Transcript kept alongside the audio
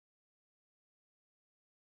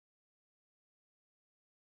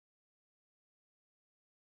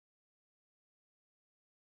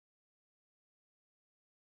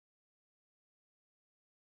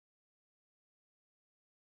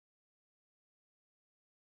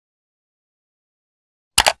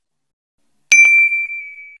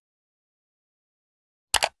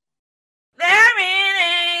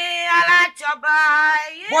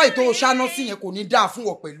Boy tó ṣáná sí yẹn kò ní dáa fún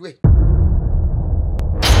ọ pẹ̀lú ẹ̀.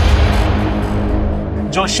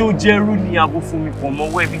 Joshua Jeru ni abo fún mi pọ̀ mọ́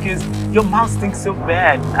wẹ́ because your mouth stinks so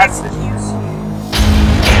bad. Excuse you.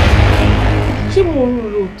 Ṣé mo rú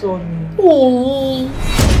lóòótọ́ ni?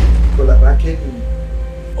 Bọ́lá bá kẹ́ni.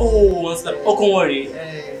 Wọ́n sá ọkọ wọn rèé.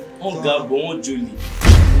 Wọ́n ga bọ̀ wọ́n jolè.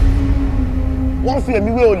 Wọ́n fi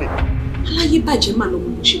èmi wé olè. Aláyé bàjẹ́ mà lọ́mọ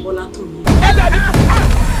mo ṣe bọ́lá tó ní.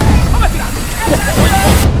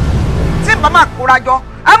 Tí màmá kóra jọ,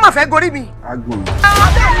 a máa fẹ́ gorí mi. Agbọ̀n.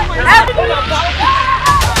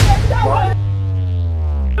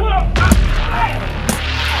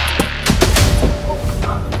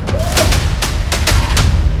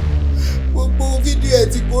 Gbogbo fídíò ẹ̀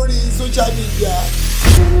ti kórí social media.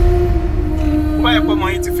 Báyọ̀ pọ̀ mọ́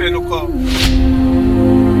yín ti fẹ́ ló kọ́.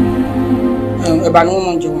 Ẹ̀bà ni wọ́n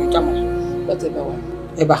mọ̀ ń jẹun ìjàmọ̀. Lọ́tẹ̀ bá wà.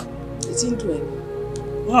 Ẹ̀bà. Etí ń dùn ẹ̀.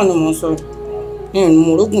 Náà ni mò ń sọ.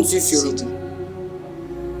 Mo rógùn sí ìfìrò.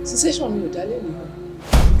 Sensation mi ò dálé nìyẹn.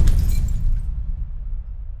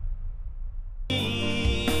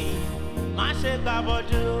 Má ṣe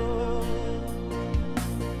gbàbọ̀dọ̀.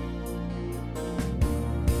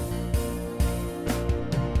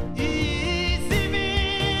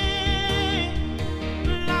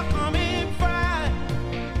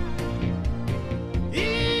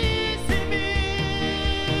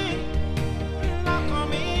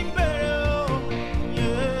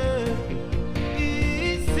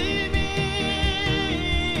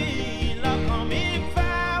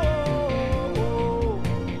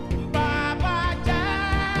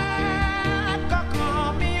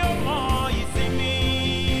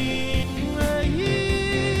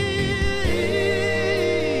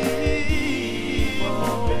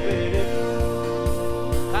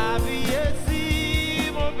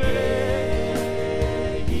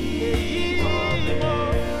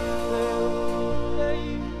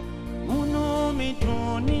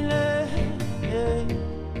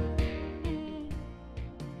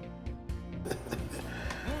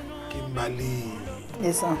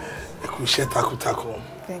 Yes, sir.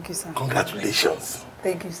 Thank you, sir. Congratulations.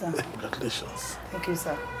 Thank you, sir. Congratulations. Thank you,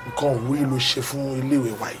 sir. Nǹkan òwúrí ló ṣe fún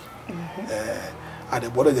iléèwé wa yìí.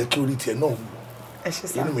 Àdẹ̀gbọ́dọ̀ jẹ́ kí orí tiẹ̀ náà wù. Ẹ ṣé,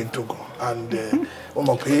 sir. Inú mi dùn gan. And wọ́n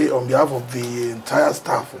mọ̀ pé on behalf of the entire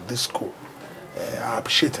staff of this school, I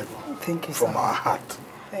appreciate it. Thank you, from sir. our heart.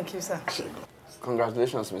 Thank you, sir.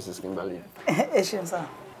 Congratulations, Mrs. Kimberly. Ẹ ṣé, sir.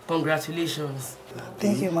 Congratulations.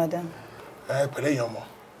 Thank you, madam. Pẹ̀lẹ́ yan ọmọ.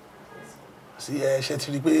 Sí ṣe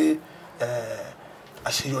ti rí pé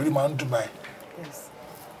àṣeyọrí máa ń dùn báyìí. Yes.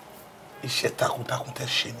 Iṣẹ́ takuntakun tẹ́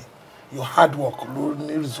ṣe ni. Your hard work ló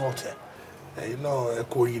ní result ẹ̀. Ẹ̀yin náà ẹ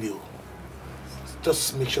kú oríire o.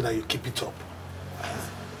 Just make sure that you keep it up.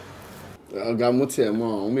 Ọ̀gá mo tiẹ̀ mọ̀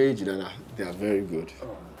àwọn méjì dáadáa. They are very good.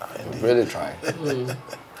 Really try.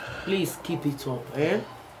 Please keep it up, eh?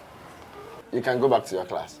 You can go back to your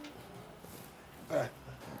class.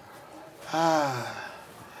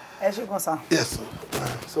 Yes, sir. Yes.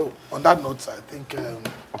 So on that note, I think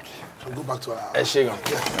we'll go back to our. Eshegon.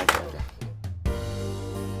 Yes.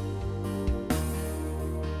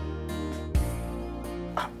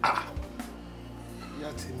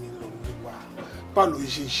 Ìyá tí mi lọ nípa báwo ló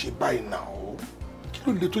ṣe ṣe báyìí náà o kí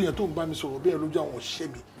ló lè tó yẹn tó ń bá mi sọ̀rọ̀ bẹ́ẹ̀ lójú àwọn òṣìṣẹ́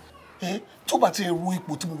mi tó bá ti ru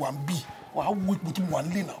ipò tí mo wà ń bì wàá wo ipò tí mo wà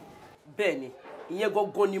ń lè náà. Bẹ́ẹ̀ni ìyẹn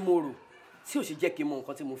gangan ni mo rò tí ò ṣe jẹ́ kí n mọ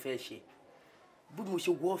nǹkan tí mo fẹ́ ṣe bí mo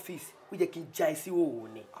ṣe wọ ọ́fíìsì ó jẹ́ kí n já ẹ sí òwò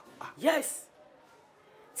ni yes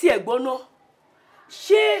tí ẹ gbọ́ ná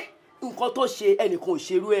ṣé nǹkan tó ṣe ẹnìkan ò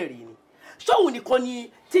ṣerú ẹ̀ rí ni ṣóun nìkan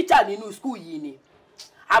ni tíṣà nínú skul yìí ni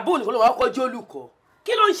àbó nìkan ló wà kọjú olùkọ́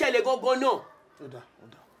kí ló ń ṣẹlẹ̀ gangan náà.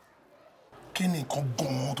 kí ni nǹkan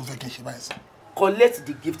gan-an tó fẹ́ kí n ṣe báyìí sí. collect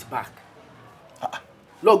the gift back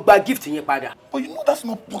lọ gba gift yẹn padà. but you know that's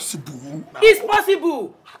not possible. it's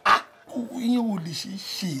possible. ìyẹn ò lè ṣe é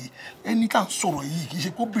ṣe ẹni tá à ń sọ̀rọ̀ yìí kì í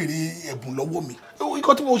ṣe kó béèrè ẹ̀bùn lọ́wọ́ mi.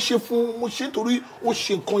 nǹkan tí mo ṣe fún mo ṣe nítorí ó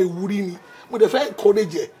ṣe nǹkan ìwúrí ni mo dẹ̀ fẹ́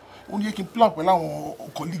encourage ẹ̀ ó ní kí n plan pẹ̀lú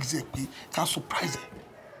àwọn colleagues ẹ̀ pé ká surprise ẹ̀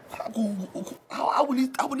how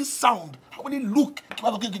will it sound how will it look kí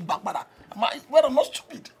wọ́n tó kéèké gbà padà well I'm not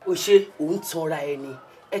stupid. o ṣe òun tanra ẹni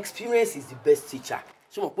experience is the best teacher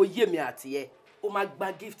ṣé mo pé yé mi àti ẹ ó máa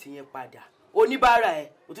gba gift yẹn padà oníbàárà ẹ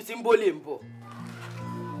o tún ti ń bó lè ń bọ̀.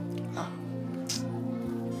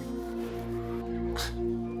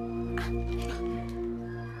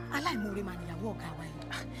 aláìmoore máa níyàwó ọ̀gá wa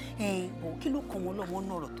yìí bò kí ló kàn wọ́n lọ́wọ́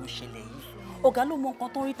náà ọ̀rọ̀ tó ń ṣẹlẹ̀ yìí ọ̀gá ló mọ nǹkan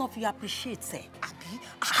tó ń rí tán fi appreciate ẹ̀. àbí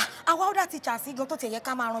àwa ọ̀dà ti jà sí gan tó ti yẹ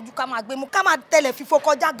ká máa ranjú ká máa gbé mu ká máa tẹ̀lé fífo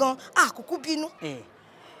kọjá gan àkókò bínú.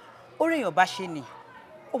 orí èèyàn bá ṣe ni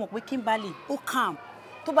ó mọ̀ pé Kimberly ó calm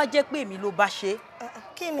tó bá jẹ́ pé èmi ló bá ṣe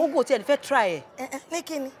kí ni ó gò tí ẹni fẹ́ try ẹ̀. ní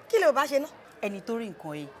kí ni kí ló bá ṣe náà. ẹni tó rí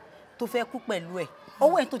nǹkan yìí tó fẹ́ kú pẹ̀lú ẹ̀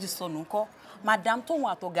ọwọ́ ẹ̀ tó ti sọnù ńkọ́ madam tóun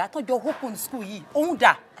àtọ̀gá tọ́jọ́ open school yìí òun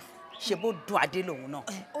dà ṣe bó dùn adé lòun náà.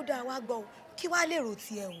 ó dáa wá gbọ́ o kí wàá lérò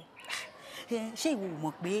tiẹ̀ o. ṣé ìwọ ò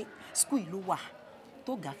mọ̀ pé school yìí ló wà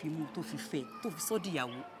tó gà fi mú tó fi fẹ́ tó fi sọ́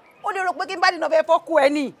dìyàwó ó lè rò pé kí n bá dìnnà fẹ́ fọ́kù ẹ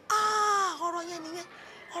ní. ọ̀rọ̀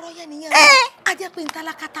yẹn nìyẹn a jẹ́ pé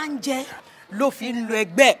ntálákátá ń jẹ. ló fi ń lo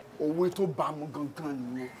ẹgbẹ́. òwe tó bá mu gangan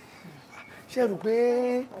nìyẹn ṣe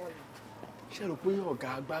rò pé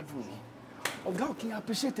ọ̀gá gbádùn ni ọ̀gá ò kí n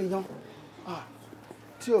appreciate yan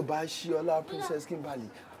tí ò bá ṣe ọlá Princess Kimberly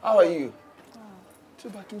how are you tí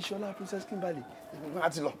ò bá kí n ṣe ọlá Princess Kimberly ìgbìmọ̀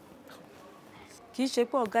àti lọ. kì í ṣe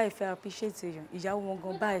pé ọ̀gá ìfẹ́ appreciate èèyàn ìyàwó wọn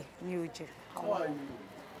gan báyìí ni ò jẹ́.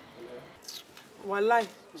 wàláì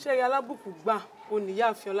ṣé ìyá alábùkù gbà ó níyà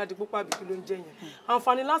àfihàn Ládipúpọ̀ àbí kí ló ń jẹ yẹn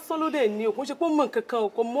àǹfààní lásán ló dé ní òkú ṣe pé ó mọ nǹkan kan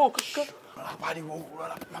kò mọ nǹkan kan. pariwo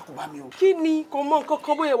rárá má kò bá mi o. kí ni kò mọ nǹkan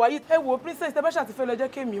kan bóyá wáyé ẹ wo princess tẹ bá ṣàtìfẹ́ lọ jẹ́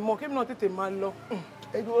kémi mọ̀ kémi náà tètè máa lọ.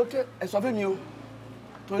 ẹ dúró kẹ ẹ sọ fún mi o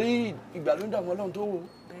torí ìgbà ló ń dààmú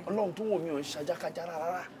ọlọ́run tó wò mí ò ń ṣàjákájá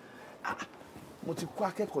rárá mo ti kó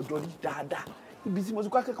akẹ́kọ̀ọ́ jọ dáadáa ibi tí mo ti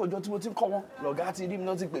kó akẹ́kọ̀ọ́ jọ tí mo ti ń kọ́ wọn lọ̀gá ti rí mi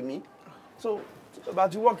náà ti pè mí so tó bá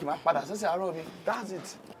ti wọ́ọ̀kì máa padà sẹ́sẹ̀ àárọ̀ mi that's it.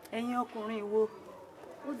 ẹ̀yin ọkùnrin wo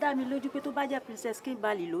ó dá mi lójú pé tó bá jẹ́ Princess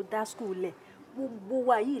Kimberly ló dá school lẹ̀ gbogbo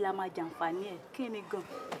wa yìí la máa jàǹfààní ẹ̀ kí ni gan.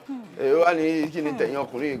 èyí wá ní kí ni tẹ̀yìn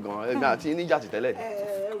ọkùnrin gan ẹ̀mí àti níjà ti tẹ́lẹ̀.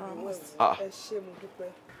 ẹ ṣé mo dúpẹ́.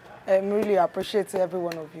 I really appreciate every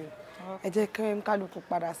one of you. ẹ jẹ́ kí kálukú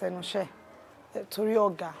padà sẹ́nu iṣẹ́ torí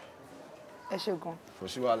ọ̀gá ẹ ṣé gan. kò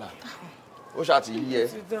sí wàhálà ó ṣáà ti yí ẹ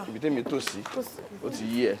ibi tẹ́mi tó sí ó ti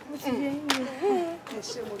yí ẹ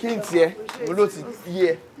kí n tiẹ̀ mo ló ti yí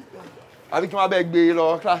ẹ àbí kí wọ́n bẹ́ẹ̀ gbé e lọ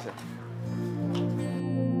kíláàsì.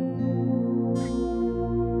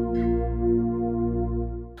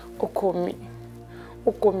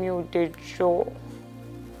 ọkọ mi ò dé jọ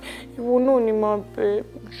ìwọ náà ni máa bẹ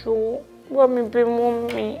jọ bá mi bẹ mọ́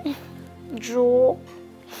mi jọ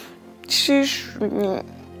ṣé èṣù ni.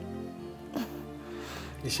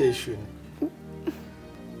 iṣẹ́ èṣù ni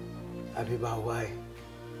àbí bá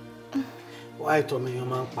wáì tọ́mọ èèyàn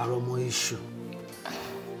máa ń parọ́ mọ́ èṣù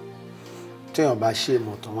téèyàn bá ṣe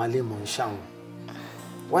ìmọ̀ tán wá lè mọ̀ ń ṣàwọn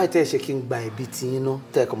wáì tẹ́ ẹ ṣe kí n gba ẹ̀bí tiyín ná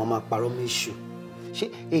tẹ́ ẹ kàn máa parọ́ mọ́ èṣù ṣé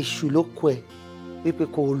èṣù ló kọ ẹ wípé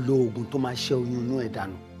kó o lo oògùn tó máa ṣe oyún inú ẹ̀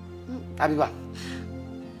dànù àbíbá.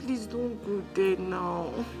 Please don't go there now.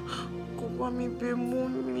 Kò bá mi bẹ̀ mọ́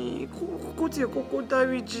mi kó tiẹ̀ kọ́kọ́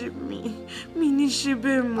dáríjì mi ní ṣe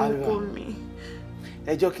bẹ́ẹ̀ mọ́ ọkọ mi.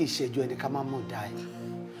 ẹjọ́ kì í ṣẹjọ́ ẹni ká má mọ̀ dá ẹ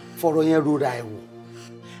fọ̀rọ̀ yẹn rora ẹ wò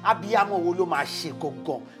abiyamọ wo ló máa ṣe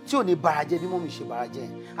gangan tí ò ní barajẹ́ bí mọ́mí ṣe barajẹ́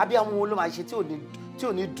abiyamọ wo ló máa ṣe tí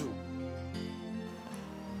ò ní dùn.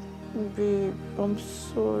 Babe, I'm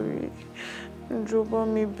sorry. Jọ̀ọ́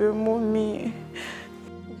mi bẹ̀ mọ́ mi.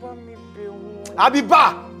 Bá mi bẹ̀ wọ́n. Abiba,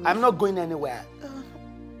 I'm not going anywhere.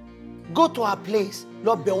 Go to her place.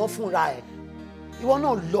 Lọ bẹ̀ wọ́n fúnra ẹ̀. Ìwọ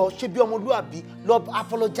náà lọ ṣe bí ọmọlúwàbí lọ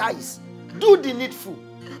apologize. Do the needful.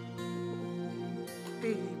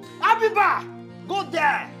 Babe. Abiba, go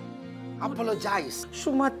there. Apologize. Ṣó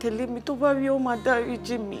máa tẹ̀lé mi tó bá rí ó máa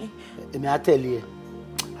dáríjì mi. Èmi á tẹ̀lé ẹ.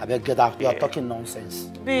 Abeg get out. You are talking nonsense.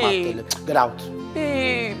 Babe. Get out.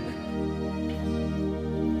 Babe.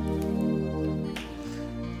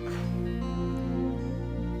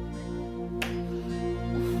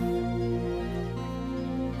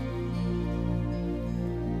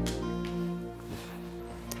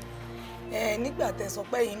 nígbà tẹ́ sọ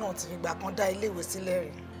pé ẹ̀yin náà ti fìgbà kan dá iléèwé sílẹ̀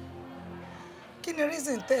rí kí ni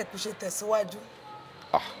reason tẹ́ ẹ kú ṣe tẹ̀síwájú.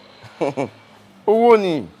 owó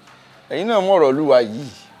ni ẹ̀yin náà mọ̀ ọ̀rọ̀ lúwa yìí.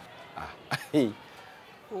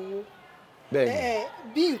 owó bẹ́ẹ̀ni.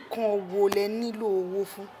 bí nǹkan wo lẹ nílò owó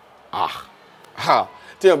fún.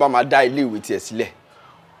 téèyàn bá máa dá iléèwé tiẹ̀ sílẹ̀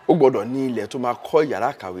ó gbọ́dọ̀ ní ilẹ̀ tó máa kọ́ yàrá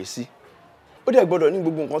kàwé sí ó dẹ̀ gbọ́dọ̀ ní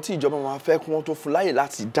gbogbo nǹkan tí ìjọba máa fẹ́ kí wọ́n tó fún láyè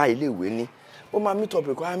láti dá iléèwé ní ó máa meet up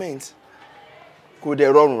requirement kò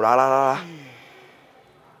dẹ̀ rọrùn rárá.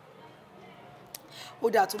 ó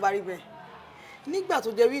dáa tó bá rí bẹ́ẹ̀ nígbà tó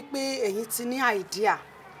jẹ́ wípé ẹ̀yin ti ní idea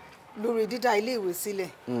lórí dídá iléèwé sílẹ̀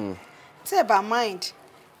tẹ́ ẹ bá mind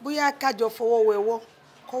bóyá kájọ fọwọ́ wẹwọ́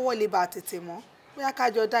kọ́wọ́ lè bá tètè mọ́ bóyá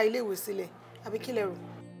kájọ dá iléèwé sílẹ̀ àbí kí lẹ rò.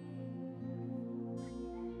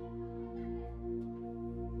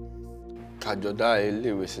 kájọ dá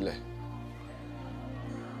iléèwé sílẹ̀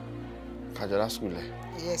kájọ dá school lẹ̀.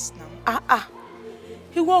 yes now.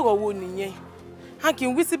 irú ọ̀rọ̀ wo nìyẹn a kì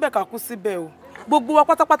í wí síbẹ̀ ká kú síbẹ̀ o gbogbo wa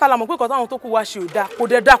pátápátá la mọ̀ pé nǹkan táwọn tó kù wá ṣe ò dáa kò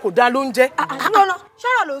dẹ̀ dáa kò dáa ló ń jẹ́. lọ́nà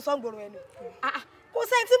ṣọ́rọ̀ ló ń sọ gbòòrò ẹnu kò kò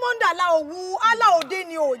sẹ́ni tí mo ń dà láòwú aláòdé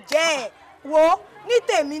ni ò jẹ́ wo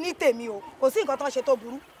ní tèmi o kò sí nǹkan tó ń ṣe tó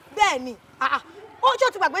burú bẹ́ẹ̀ ni ó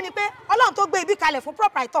ṣó ti gbàgbé ni pé Ọlọ́run tó gbé ibi kalẹ̀ fún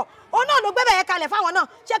proprietor òun náà ló gbé bẹ̀yẹ kalẹ̀ fáwọn náà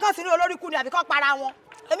ṣé kàn sí ní olórí kú ni àbí kàn para wọn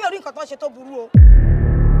èmi ò rí nǹkan tó ń ṣe tó burú o.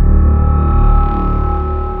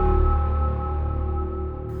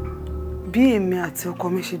 bí èmi àti ọkọ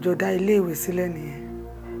mi ṣe jọ dá iléèwé sílẹ̀ nìyẹn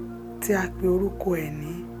tí a pe orúkọ ẹ̀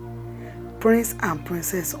ní Prince and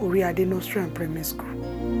Princess Oríadé Nursery and Primary School.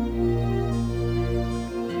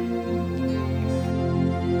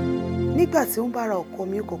 nígbà tí ó ń bára ọkọ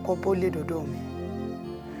mi kọ́kọ́ bọ́lé dọ̀dọ̀ mi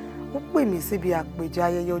ó pè mí síbi àpèjẹ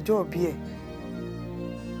ayẹyẹ ọjọ́ ìbí ẹ̀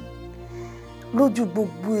lójú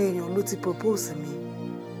gbogbo èèyàn ló ti propose mi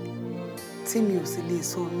tí mi ò sì lè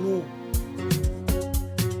sọ no.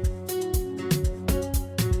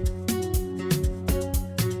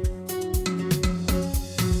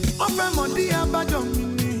 wọ́n fẹ́ mọ̀ dí abájọ mi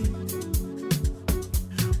ni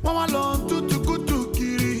wọ́n wá lọ tútùkútù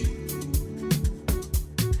kiri.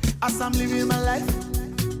 As I'm living my life,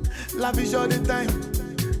 lavish all the time.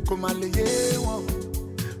 Come on, yeah, one.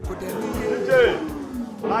 DJ,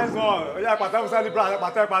 nice one. Yeah, pàtẹ́wọ́ celebrate,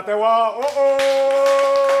 pàtẹ́wọ́. Oh.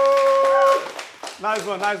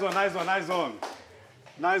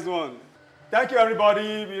 Nice one. Thank you,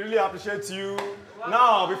 everybody. We really appreciate you.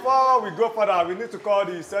 Now, before we go further, we need to call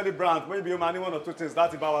the celebrant. Maybe you might need one or two things.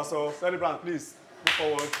 That's about us. So, celebrant, please move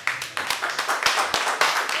forward.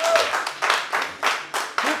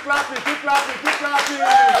 Keep clapping.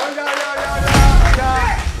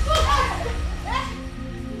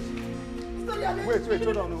 Oh, yeah. Wait,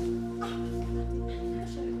 hold on.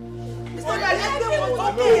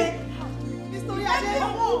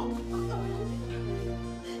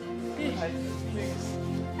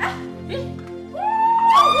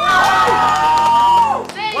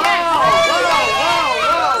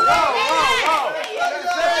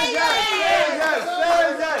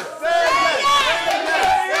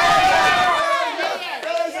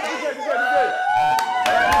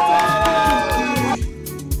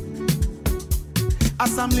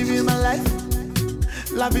 As I'm living my life,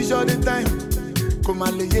 lavish all the time. Come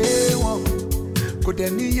on, yeah, one. Go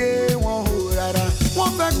then, yeah, one.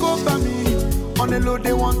 One back over me. On the load,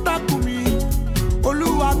 they want tackle me.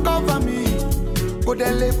 Oluwa cover me. Go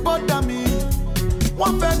then, lay bother me.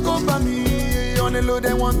 One back over me. On the load,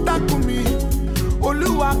 they want tackle me.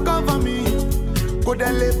 Oluwa cover me. Go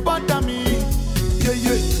then, lay bother me.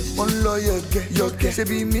 Yeah. On lawyer get she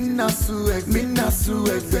be minna su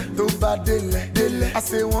egbe to ba dele I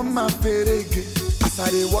say one man ferege as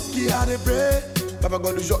I dey walk here I dey pray Papa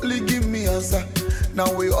God to surely give me answer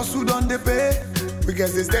now we also done dey pay we can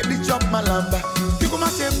say steady chop my lamba you go ma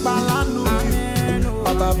say palanu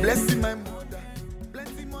Baba bless my mother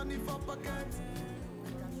plenty money for pocket.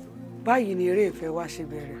 báyìí ni eré ìfẹ́ wa ṣe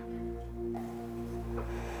bẹ̀rẹ̀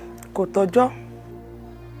kò tọ́jọ́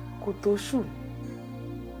kò tóṣù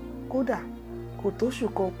kódà kò tóṣù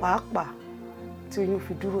kan pàápàá tí oyún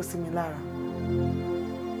fi dúró sí mi lára.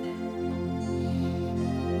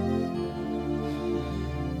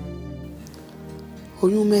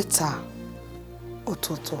 oyún mẹ́ta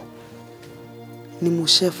ọ̀tọ̀ọ̀tọ̀ ni mo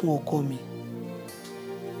ṣẹ́ fún ọkọ mi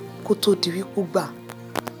kó tó di wípé gbà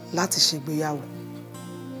láti ṣègbéyàwó.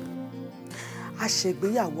 a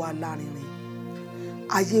ṣègbéyàwó alárinrin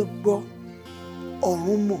ayé gbọ́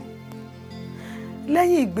ọ̀run mọ̀.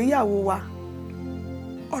 lẹ́yìn ìgbéyàwó wa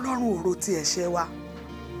Ọlọ́run ò rò ti ẹ̀ṣẹ̀ wa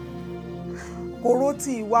kò rò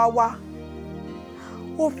ti ìwà wa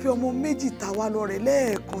ó fi ọmọ méjì ta wá lọ́rẹ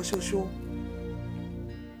lẹ́ẹ̀kan ṣoṣo.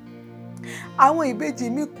 àwọn ìbejì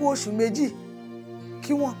mi kú oṣù méjì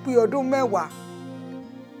kí wọ́n pé ọdún 10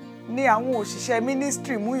 ní àwọn òṣìṣẹ́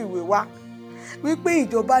mínísítírì mú ìwé wá wípé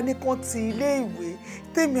ìjọba ní kán ti ilé ìwé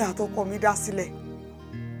tèmi àtọkọ mi dá sílẹ̀.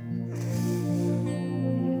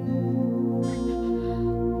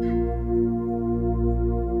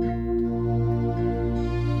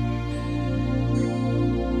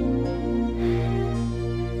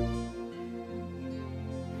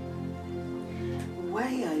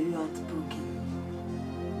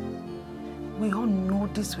 We all know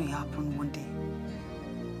this will happen one day.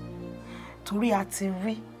 Torí a ti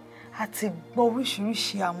rí, a ti gbọ́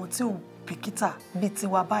oríṣiríṣi àwọn tí ò bìkítà bíi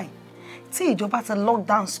tiwa báyìí tí ìjọba ti lock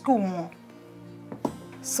down school wọn.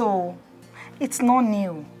 So, it's not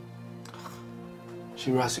new. Ṣé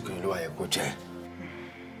irú àsìkò yìí ló wà yẹ kó jẹ́?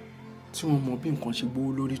 Tí wọ́n mọ bí nǹkan ṣe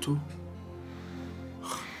gbówó lórí tó.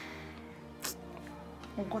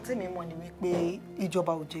 Nǹkan tèmi mọ̀ ni wípé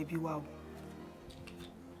ìjọba ò jẹ̀bi wa o.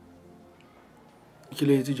 Kí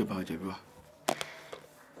ló yẹ tí ìjọba ò jẹ̀bi wa?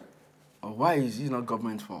 Or why is it not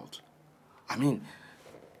government's fault? I mean,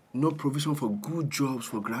 No provision for good jobs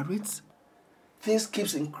for graduates. Things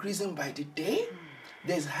keeps increasing by the day.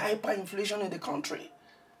 There's hyperinflation in the country.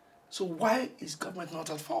 So why is government not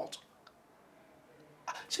at fault?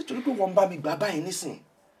 Ṣé torí pé wọ́n bá mi gbà báyìí nísìn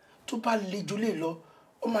tó bá le jù lè lọ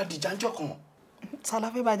ó máa di jàǹjọ́ kan.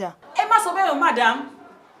 Salafi Baja. Ẹ má sọ bẹ́ẹ̀ o madam.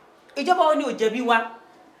 Ìjọba ò ní ò jẹ̀bi wa.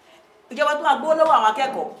 Ìjọba tó máa gbówó lọ́wọ́ àwọn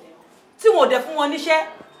akẹ́kọ̀ọ́ tí wọn ò dẹ̀ fún wọn níṣẹ́.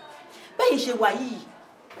 Bẹ́ẹ̀ ṣe wà yìí.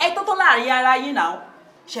 Ẹ tó láàrin ara yín náà.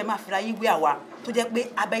 Ṣé máa fira yín wé àwa tó jẹ́ pé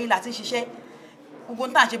abẹ́yìn láti ṣiṣẹ́. Gbogbo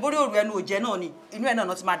ń tà ṣe borí òru ẹnu òjẹ́ náà ni inú ẹ̀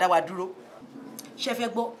náà ti máa dá wa dúró. Ṣé fẹ́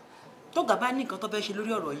gbọ́ tó gà bá ní nǹkan tó fẹ́ ṣe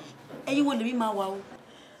lórí ọ̀rọ̀ yìí ẹ̀yin wo lèmi máa wà o.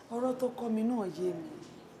 Ọ̀rọ̀ tó kọ́ mi náà yé mi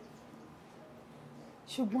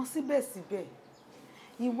ṣùgbọ́n síbẹ̀síbẹ̀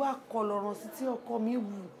ìwà kọlọ̀rọ̀ sí tí ọkọ mi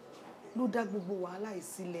wù ló dá gbogbo wàhálà yìí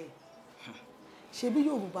sílẹ̀. Ṣebí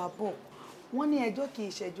Yorùbá bọ̀ wọ́n ní ẹjọ́ kì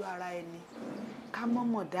í ṣẹjọ́ ara ẹni ká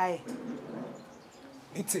mọ̀mọ̀ dá ẹ̀.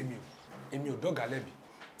 Ní tèmi o èmi ò dọ́gà lẹ́bi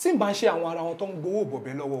tí n bá ń ṣe àwọn ara wọn tó ń gbowó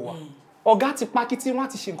bọ̀bẹ̀ lọ́wọ́ wa ọ̀gá ti pákítí wọn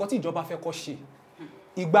ti ṣe nǹkan tí ìjọba fẹ́ kó ṣe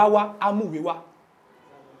ìgbà wa amúwe wa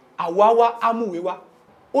àwa wa amúwe wa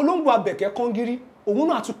olóńgbò abẹ̀kẹ́ kọ́ngírí òun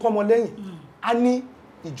náà tún kọ́mọ lẹ́yìn a ní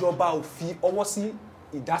ìjọba ò fi ọwọ́ sí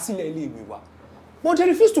ìdásílẹ̀ ilé ìwé wa but they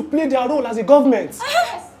refuse to play their role as a government.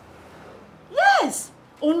 Yes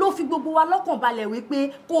òun ló fi gbogbo wa lọ́kàn balẹ̀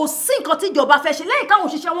wípé kò sí nǹkan tí ìjọba fẹ́ ṣe lẹ́yìn káwọn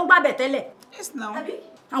òṣìṣẹ́ wọn gbàbẹ̀ tẹ́lẹ̀. Yes now.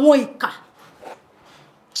 Àwọn ìkà.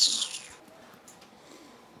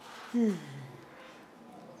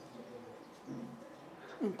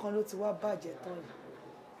 Nǹkan ló ti wá bàjẹ́ tán yìí.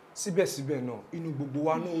 Síbẹ̀síbẹ̀ náà inú gbogbo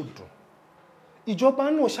wa náà ò dùn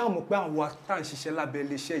ìjọba náà ṣàmọ̀ pé àwọn tá à ń ṣiṣẹ́ lábẹ́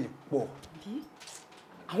iléeṣẹ́ yìí pọ̀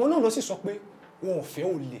àwọn náà ló sì sọ pé wọn ò fẹ́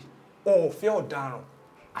olè wọn ò fẹ́ ọ̀daràn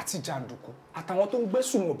àti jàǹdùkú àtàwọn tó ń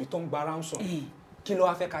gbẹ́sùn mọ̀bí tó ń gba ransom kí ló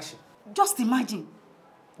wá fẹ́ ká ṣe. Just imagine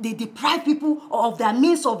they deprive people of their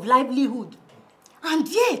means of livelihood and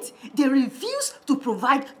yet they refuse to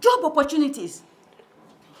provide job opportunities.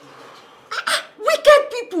 Wicked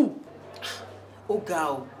people. Ó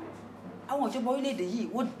ga o àwọn ìjọba orílẹ̀-èdè yìí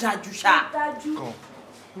wọ́n dájú ṣá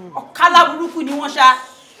ọ̀kálá burúkú ni wọ́n ṣá.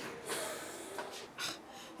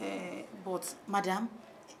 But madam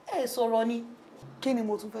ẹ sọ̀rọ̀ ni. Kí ni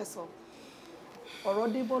mo tún fẹ́ sọ ọ̀rọ̀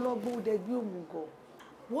débọ́lọ́gbó dẹgbẹ́ òmùgọ̀.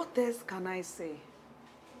 What else can I say?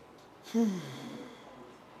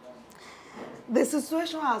 The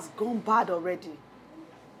situation has gone bad already.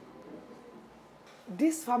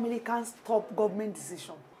 This family can't stop government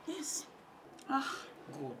decision. Yes.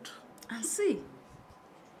 Good. And see,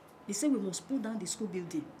 they say we must pull down the school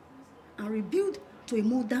building and rebuild to a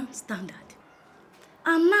modern standard.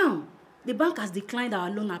 And now, the bank has declined our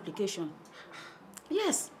loan application.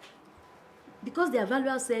 Yes, because the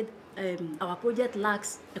evaluator said our project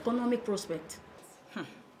lacks economic prospect.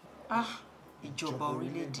 Ìjọba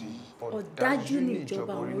orílẹ̀-èdè yìí. Ọ̀dájú ni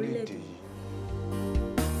ìjọba orílẹ̀-èdè yìí.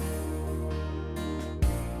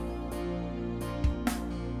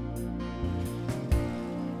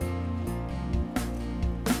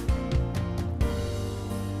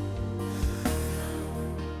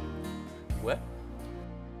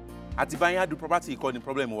 Àti báyìí adu property kọ́ ni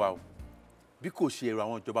problem wa o bí kò ṣe èrò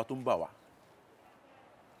àwọn ìjọba tó ń bà wá.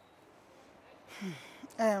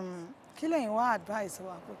 Kí lẹ́yìn wá advice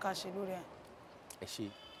wa pé ká ṣe lórí ẹ̀. Ẹ ṣe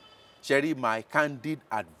ṣẹ́rí my candid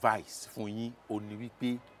advice fún yín ó ní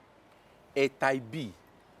wípé ẹ ta ibi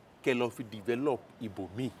kẹ́ lọ fi develop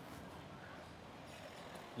ibòmíì.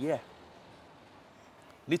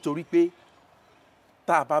 Nítorí pé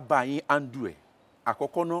tá a bá bá yín handle ẹ̀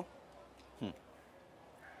àkọ́kọ́ náà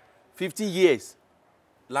 50 years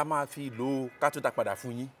la máa fi lò ká tó dá padà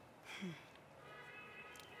fún yín.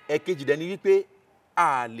 Ẹ̀kejì dẹ̀ ni wípé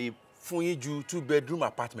a lè fún yín ju 2-bedroom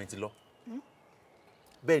apartment lọ.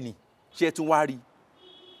 Bẹ́ẹ̀ ni ṣé tún wá rí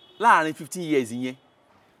láàrin 15 years yẹn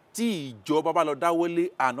tí ìjọba bá lọ dáwọ́lé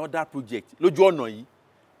another project lójú ọ̀nà yìí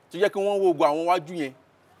tó jẹ́ kí wọ́n wo gbogbo àwọn wájú yẹn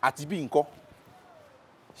àti bí nǹkan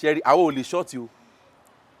ṣe rí àwọn ò lè ṣọ́ọ̀tì o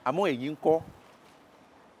àmọ́ èyí ń kọ́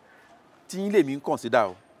tí yín lèmi ń consider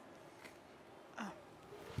o.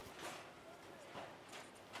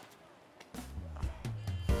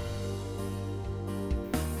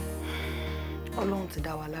 Ọlọ́run ti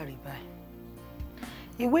dá wa láre báyìí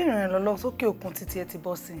ìwé ìrìnnà lọ sókè òkun títí ẹ ti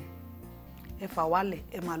bọ́ sí ẹ fà wálẹ̀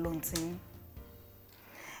ẹ máa lọ ti yín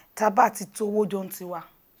tá bá ti tó owó jọ ń tiwa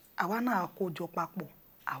àwa náà kó jọ papọ̀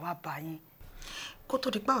àwa bá yín kó tó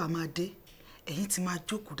di páwa máa dé ẹ̀yin ti máa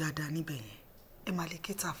jókòó dáadáa níbẹ̀ yẹn ẹ máa lè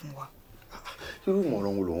kéta fún wa. Irú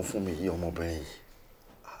ìmọ̀ràn wo lòun fún mi yìí ọmọbìnrin yìí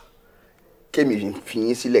kémi fi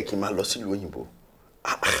yín sílẹ̀ kí n máa lọ sílùú òyìnbó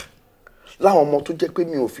láwọn ọmọ tó jẹ́ pé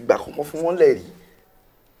mi ò fìgbà kankan fún wọn lẹ́rìí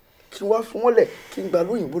kí kí n wá fún wọn lẹ̀ kí n gbà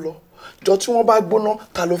lóyìnbó lọ jọ tí wọ́n bá gbóná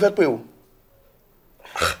ta ló fẹ́ pè o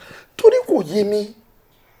torí kò yé mi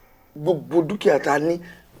gbogbo dúkìá ta ní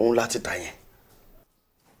òun láti tà yẹn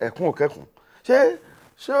ẹ̀kún òkẹ́kùn ṣé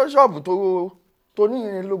ṣọ́ọ̀bù tó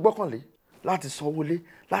níyẹn ló gbọ́kànlé láti sanwó lé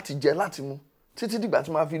láti jẹ láti mu títí dìgbà tí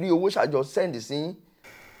máa fi rí owó ṣàjọ sẹ́ǹdì sí yín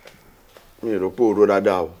mi rò pé o rò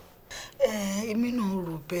dáadáa o. èmi náà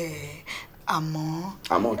rò bẹ́ẹ̀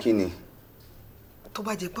àmọ́ kí ni. tó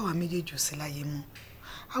bá jẹ́ pé àwa méjèèjì ò sí láyé mọ́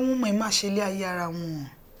àwọn ọmọ ẹ̀ máa ṣe ilé ayé ara wọn.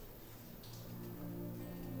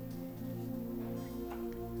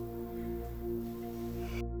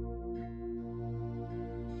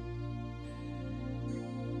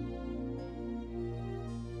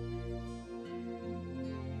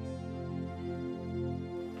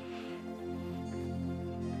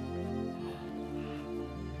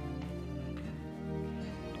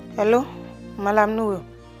 Hello, Malam Nuru.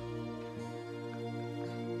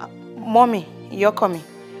 Mommy, you're coming.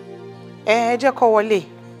 Jẹ́ kó wọlé.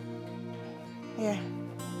 Yeah.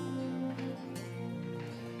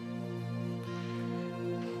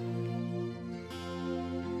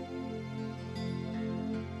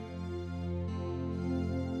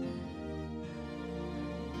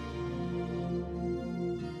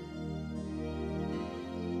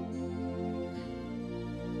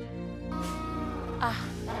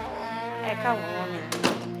 Ẹ káàbọ̀ mommy.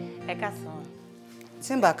 Ẹ káàsán.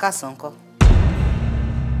 Tí n bá káàsán ńkọ́.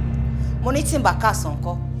 Mo ní tí n bá káàsán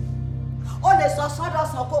ńkọ́. Ó lè sọ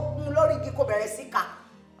sọ́dọ̀sán kó kún lórí igi kó bẹ̀rẹ̀ sí ká.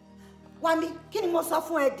 Wá mi, kí ni mo sọ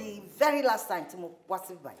fún ẹ the very last time tí mo wá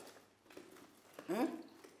sí báyìí?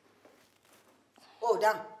 Ó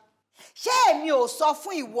dáhùn. Ṣé èmi ò sọ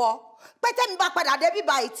fún ìwọ pé tẹ́mi bá padà dé bí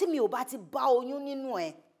báyìí tí mi ò bá ti bá oyún nínú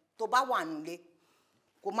ẹ tó bá wà nílé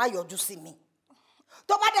kó má yọjú sí mi.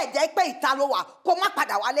 Tó bá dẹ̀ jẹ́ pé ìta ló wà kó má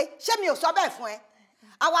padà wálé ṣé mi ò sọ bẹ́ẹ̀ fún ẹ?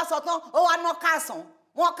 Àwa sọ tán ó wá ná káàsán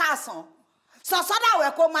wọ́n káàsán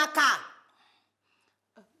sọ̀sọ́dàwẹ̀ kó má ká.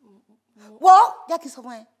 Wo jẹ́ kí n sọ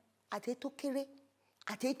fún ẹ àti tó kéré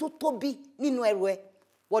àti tó tóbi nínú ẹrù ẹ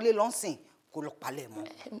wọlé lọ́sìn kó lọ palẹ̀ mọ́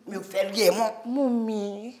mi ò fẹ́ rí ẹ mọ́.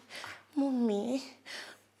 Mummy,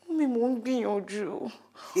 mò ń gbìyànjú.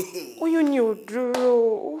 Oyún ni ò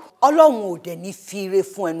dúró. Ọlọ́run ò dẹ̀ ní fi ire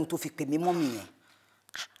fún ẹnu tó fi pè mí mọ́ mi yẹn.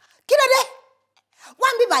 Kí ló dé? Wá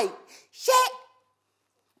ń bí báyìí ṣé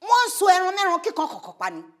wọ́n ń so ẹran mẹ́ran kíkan kọ̀ọ̀kan pa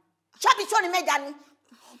ni? Ṣọ́bí ṣọ́ni mẹ́ja ni?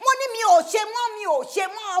 Mo ní mi ò ṣe mọ́ ọmọ mi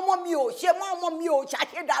ò ṣe mọ́ ọmọ mi ò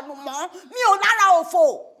ṣàṣedànù mọ́ mi ò lára òfò.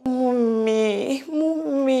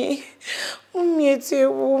 Mummy, etí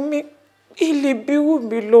ewu mi ilé bí wù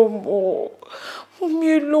mí ló mọ̀.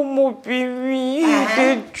 Mummy lọ́mọbìnrin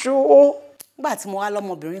ìdẹjọ́. Nígbà tí mo wá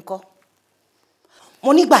lọ́mọbìnrin kọ́.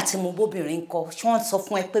 Mo nígbà tí mo bóbìnrin kọ́, ṣé wọ́n sọ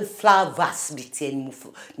fún ẹ pé flower vase bíi tiẹ̀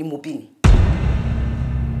ni mo bí ni.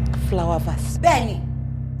 Flower vase. Bẹ́ẹ̀ni,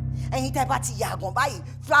 ẹ̀yin tẹ́ bá ti yàgàn báyìí,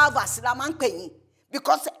 flower vase la máa ń pè yín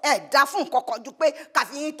because ẹ dá fún nǹkan kan ju pé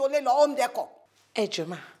kàfi yín tó lé lọ home decor. Ẹ jọ̀ọ́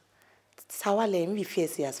mà, táwa lẹ̀ ń refer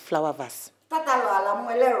sí as flower vase. Tata lọ àlámú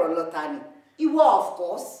ẹlẹ́rọ lọ́ta ni. Ìwọ of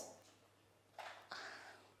course.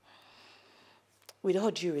 With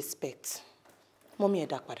all due respect, Mummy ẹ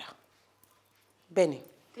dá padà. Bẹ́ẹ̀ni.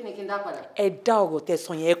 Kí ni kí n dá padà? Ẹ dá ọ̀rọ̀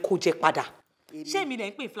tẹ̀sán yẹn kó jẹ padà. Ṣé èmi lẹ̀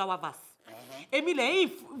ń pè flower vase? Èmi lẹ̀ ń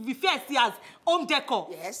refer sí as home decor.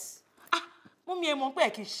 Yes. Mummy ẹ mọ̀ pé ẹ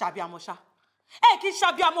kì í ṣàbíamọ ṣá. Ẹ kì í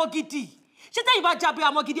ṣàbíamọ gidi. Ṣé tẹ́yìn bá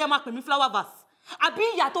jábíamọ gidi ẹ máa pè mí flower vase? Àbí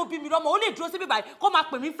ìyá tó bí mi lọ́mọ ó lè dúró síbí báyìí kó máa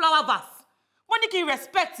pè mí flower vase? Mo ní kí n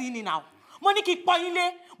respect yín ni now. Mo ní kí n pọ́n yín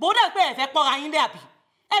lé. Bó dẹ̀ pé ẹ fẹ́ pọ́nra yín lé àbí?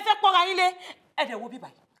 Ẹ fẹ́ pọ́nra yín lé. Ẹ dẹ̀ wo bí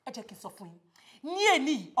báyìí. Ẹ jẹ́ kí n sọ fún yín. Ní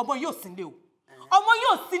èní ọmọ yóò sí ilé o. Ọmọ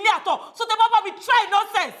yóò sí ilé àtọ̀. So tẹ́ bá bá mi try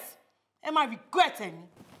nonsense. Ẹ máa regret ẹ ní.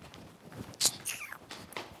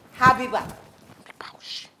 Habiba.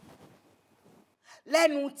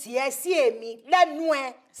 Lẹ́nu tiẹ̀ sí èmi, lẹ́nu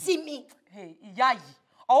ẹ sí mi. Ìyá yìí,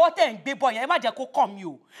 ọwọ́ tẹ̀ ń gbé bọ̀ yẹn ẹ má jẹ́ kó kàn mí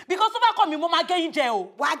o. Because tó bá kàn mí mo máa gé yín jẹ o.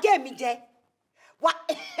 Wàá gé mi jẹ.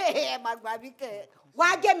 Ẹ máa gbà mí kẹ́.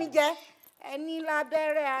 Wàá gé mi jẹ. Ẹni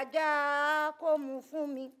lábẹ́rẹ́ ajá kó mu fún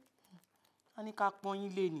mi. A ní ká pọ́n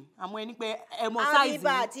yín lé ni, àmọ́ ẹni pé ẹ mọ sáìzì.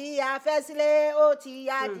 Àbíbà tí a fẹ́ sílé ó ti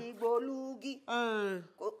yá dìgbòlugi.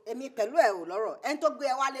 Èmi pẹ̀lú ẹ̀ ò lọ́rọ̀, ẹni tó gbé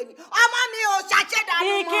ẹ wálé ni. Ọmọ mi ò ṣàṣẹ̀dànù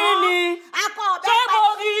mọ́. Ìkíni. Akọ ọ̀bẹ pẹ́. Ṣé mo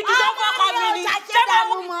rí igi tó fọ́kọ mi ni?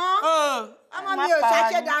 Ọmọ mi ò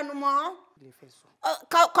ṣàṣẹ̀dànù mọ́.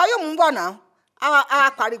 Kọ́yọ̀ mú bọ̀ náà, a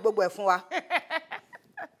parí gbogbo ẹ̀ fún wa.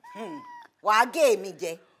 Wàá gé èmi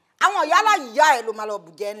jẹ. Àwọn ìyá aláyìíyá ẹ̀ ló máa lọ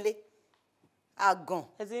bù jẹ ńlé. Àgàn.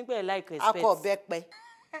 Ẹ ti ń pè like respect. Akọ ọ̀bẹ pẹ́.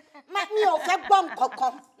 Mi ò fẹ́ gbọ́ nǹkan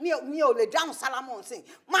kan. Mi ò lè dáhùn sálámù nsìn.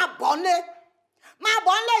 Máa bọ̀ lé. Má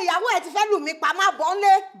bọ́ nlé ìyàwó ẹ̀ ti fẹ́ lù mí pa, má bọ́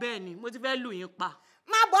nlé. Bẹ́ẹ̀ni, mo ti fẹ́ lù yín pa.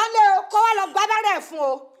 Má bọ́ nlé o, kó wá lọ gba abẹ́rẹ́ fún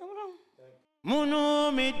o. Múnú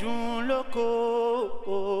mi dùn lóko,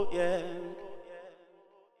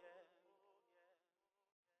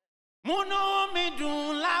 múnú mi dùn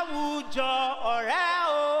láwùjọ ọ̀rẹ́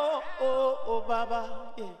o bàbá.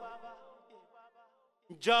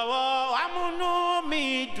 Jọ̀wọ́ wá múnú mi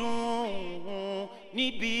dùn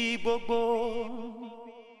níbi gbogbo.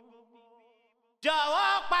 Jọ̀wọ́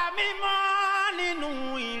pa mí mọ́ nínú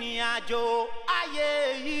ìrìn àjò ayé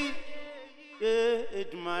yìí.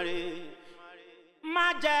 Èdùmàrè má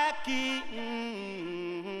jẹ́ kí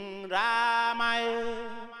ra máa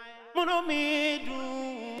múnú mi dùn.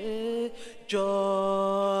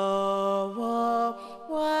 Jọ̀wọ́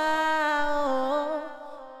wá o.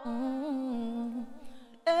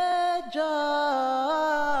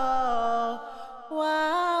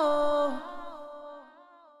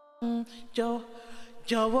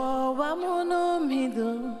 Jọ̀wọ́ wá múnú mi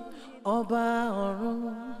dùn ọba ọ̀run.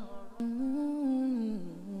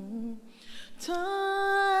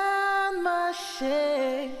 Tán máa ṣe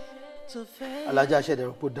tó fẹ́. Alájà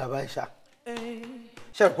ṣẹ̀dẹ̀rọ̀ kó dá báyìí ṣá.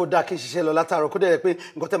 Ṣẹ̀rọ̀ kó dá kí n ṣiṣẹ́ lọ látàárọ̀ kó dẹ̀ pé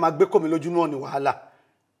nǹkan tẹ́ máa gbé kò mí lójú náà ní wàhálà.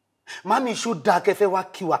 Mami ṣó dáa kẹfẹ́ wá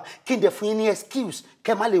kí wa kí n dẹ̀ fún yín ní excuse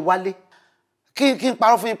kẹ́ má lè wálé. Kí n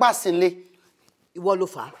parọ́ fún yín pàṣẹ ńlé. Ìwọ ló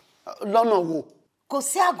fà á. Lọ́nà wo? Kò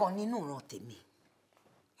sí àgàn nínú ìran tèmi.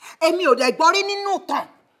 Èmi ò dẹ̀ gbọ́ rí nínú ìtàn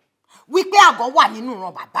wípé àgàn wà nínú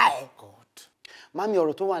ìran bàbá ẹ̀. Mami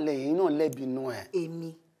ọ̀rọ̀ tó wà lẹ́yìn náà lẹ́bi inú ẹ̀. Èmi.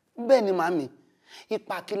 Bẹ́ẹ̀ ni mami,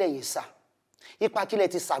 ipa kílẹ̀ yìí sà. Ipa kílẹ̀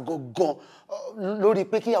ti sà gangan lórí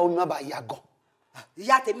pé kíyàwó mi má bàa yà gan.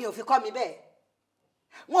 Ìyá tèmi ò fi kọ́ mi bẹ́ẹ̀.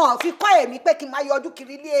 Wọn ò fi kọ́ èmi pé kí n máa yọjú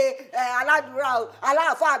kiri ilé aládùúrà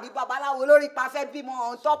aláàfáà àbí babaláwo lórí pa fẹ́ bímọ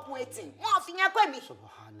on top waiting. Wọn ò fi yẹn pè mí.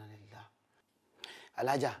 Subhanallah.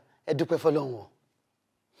 Alájà, ẹ dúpẹ́ fọ́lọ́run o.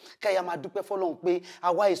 Kẹ́yà máa dúpẹ́ fọ́lọ́run pé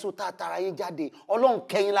àwa èso tá a tara yín jáde, Ọlọ́run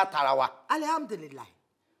kẹ́yìn látara wa. Alhamdulillah.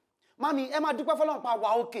 Mami, ẹ máa dúpẹ́ fọ́lọ́run pa wà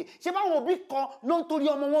òkè. Ṣé báwọn òbí kan ló ń torí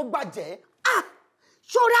ọmọ wọn gbàjẹ́?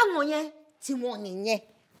 Ṣórí àwọn yẹn tí wọ́n nìyẹn.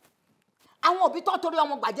 Àwọn òbí tó torí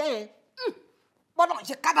ọmọ gbàjẹ́ yẹn. Bọ́dọ̀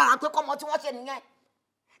ṣe kádàrá pé kọ́mọ tí wọ́n ṣe nìyẹn.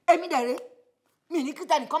 Èmi dẹ̀rẹ́, mi ní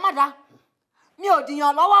kíta nìkan má dá. Mi ò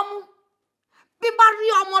dìyàn lọ́wọ́ mú. Bí bá rí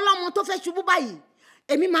ọmọ ọlọ́mọ tó fẹ́ ṣubú báyìí,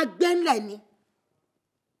 èmi máa gbé ńlẹ̀ ni.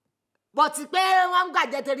 Bọ̀tí pé wọ́n ń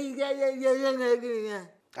gbàjẹ́ torí yẹn.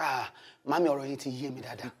 Mami ọ̀rọ̀ yín ti yé mi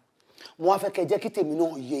dáadáa. Mo wá fẹ́ kẹ́ jẹ́ kí tèmi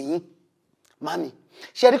náà yé yín. Mami,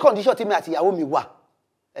 ṣe rí condition tí mi àti ìyàwó mi wà.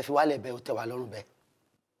 Ẹ fi wálẹ̀ bẹ́ẹ̀ ó tẹ́ wa lọ́rùn bẹ́ẹ̀.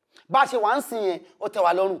 Bá a ṣe wà ń sìn yẹn ó tẹ́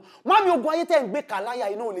wa lọ́rùn. Mami ogun ayé tẹ́ ń gbé kàláyà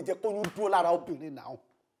iná ò lè jẹ́ kóyún dúró lára obìnrin náà.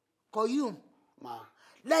 Kọ̀yún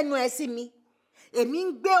lẹ́nu ẹ sí mi. Èmi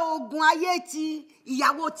ń gbé ogun ayé ti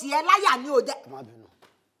ìyàwó tiẹ̀ láyà ní òde. Má bínú.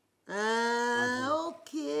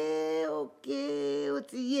 Okay, ó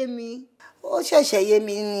ti yé mi. Ó ṣẹ̀ṣẹ̀ yé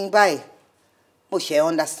mi ní báyìí. Mo ṣe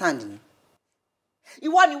understand ni.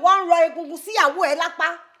 Ìwọ ni wọ́n ń rọ egungun síyàwó ẹ lápá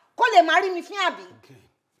kó lè má rí mi fín àbí.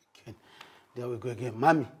 There we go again.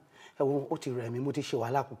 Mami, ẹ wo ó ti rẹ̀ mí, mo ti ṣe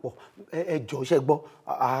wàhálà púpọ̀. Ẹ jọ̀ọ́ ṣé gbọ́,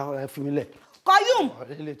 ẹ fi mí lẹ̀. Kọ̀yún,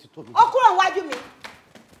 ó kúrò níwájú mi.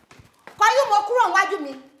 Kọ̀yún, ó kúrò níwájú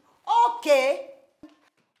mi. Okay.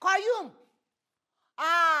 Kọ̀yún.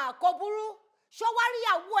 Kò burú. Ṣó wá rí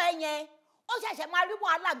ìyàwó ẹ yẹn? Ó ṣẹ̀ṣẹ̀ máa rí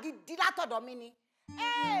wàhálà gidi látọ̀dọ̀ mi ni.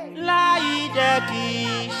 Láyé jẹ́ kí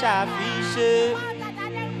ṣàfiṣe.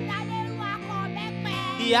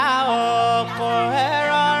 Ìyá ọkọ ẹ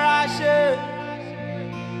rọra ṣe.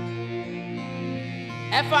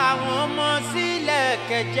 Ẹ fà àwọn ọmọ sílẹ̀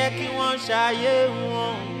kẹ́ jẹ́ kí wọ́n ṣayé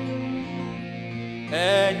wọn.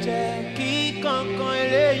 Ẹ jẹ́ kí kankan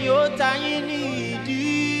eré yóò ta yín ní ìdí.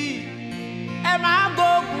 Ẹ má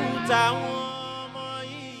gbógun táwọn ọmọ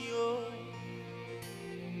yìí o.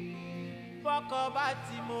 Bọ́kọ bá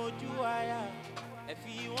ti mojú aya, ẹ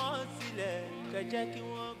fi wọ́n sílẹ̀ kẹ́ jẹ́ kí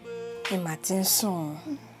wọ́n gbé. Ìmà ti ń sùn.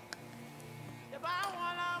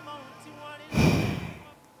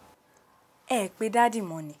 Ẹ pé dádì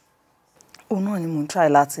mọ́ ni. Òun náà ni mò ń try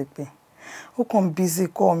láti pè. Ó kàn busy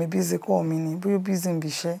call mi ni. Bóyá busy ń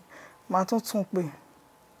bíṣẹ́. Màá tún pè.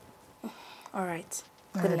 All right.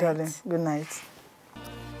 Good night. Darling. Good night.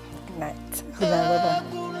 Good night. Good night.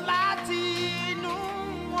 Bye-bye.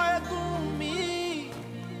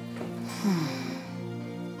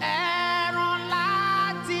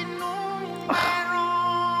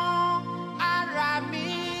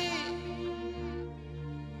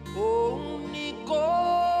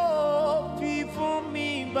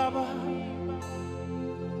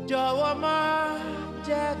 Jọ̀wọ́ má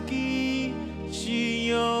jẹ́ kí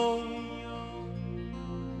ṣìyàn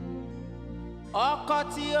ọkọ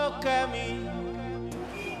tí ó kẹ́ mi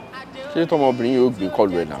Ṣé tọmọbìnrin yóò gbé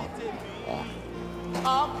kọlu ẹ̀ náà?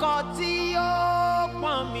 Ọkọ tí ó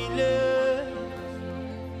pọ́n mi lé.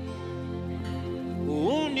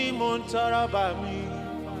 Òun ni mo ń tọrọ bá mi.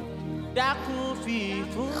 Dákun fi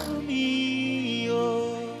fún mi o.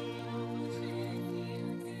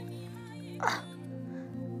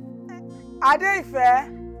 Adéìfẹ́.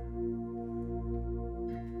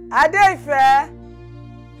 Adéìfẹ́.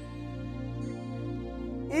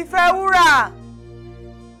 Ìfẹ́ wúrà.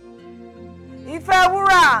 Ìfẹ́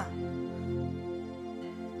wúrà.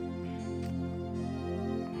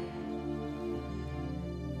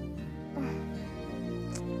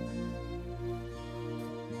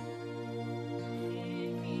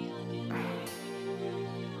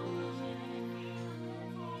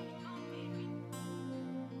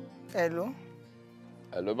 Hello.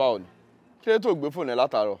 Hello, báwo ni? Kí ló tó gbé fóònù ẹ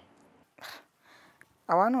látàárọ̀?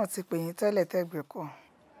 Àwa náà ti pè yín tẹ́lẹ̀ tẹ́gbẹ̀ẹ́ kọ́.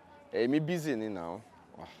 Èmi busy ni now.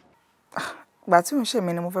 Ìgbà tí òun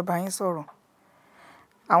ṣèmi ni mo fẹ́ bá yín sọ̀rọ̀.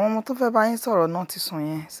 Àwọn ọmọ tó fẹ́ bá yín sọ̀rọ̀ náà ti sùn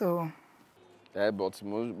yẹn, so. But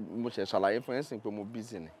mo ṣe ṣàlàyé fún yín sìn pé mo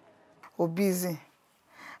busy ni.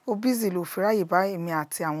 O busy ló fi ráyè bá èmi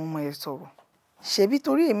àti àwọn ọmọ yẹn sọ̀rọ̀. Ṣebí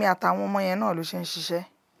torí èmi àtàwọn ọmọ yẹn náà ló ṣe ń ṣiṣẹ́.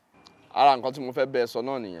 Ara nǹkan tí mo fẹ́ bẹ́ẹ̀ sọ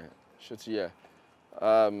náà nìyẹn. Ṣó ti yẹ.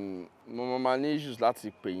 Mo máa ní issues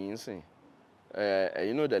láti pè yín sìn.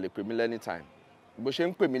 Ẹ̀yin náà dẹ̀ lè pè mí anytime. Bó ṣe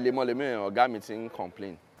ń pè mí lemọ́lemọ́ ọ̀gá mi ti ń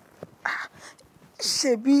complain.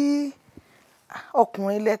 Ṣebí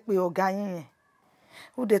ọkùnrin lẹ pé ọ̀gá yín yẹn.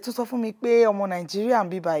 Ó dẹ̀ tún sọ fún mi pé ọmọ Nàìjíríà ń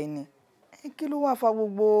bí báyìí ni. Kí ló wá fa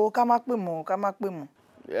gbogbo ká má pè mọ́ ká má pè mọ́?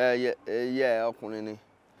 Ọkùnrin ni.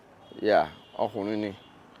 Ọkùnrin ni.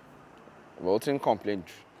 But ó ti ń complain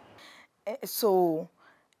jù. So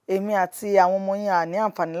èmi àti àwọn ọmọ yín à ní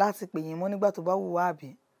àǹfààní láti pè yín mọ́ nígbà tó bá wù wá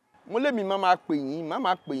àbí? Mo lè mi máa pè yín,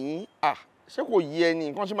 máa pè yín. Ṣé kò yé ẹ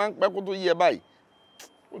ni nǹkan ṣe máa ń pẹ́ kó tó yé ẹ báyìí?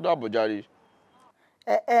 Ó dàbọ̀ jàre.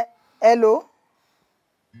 Hello?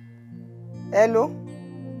 Hello?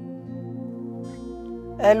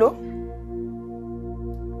 Hello?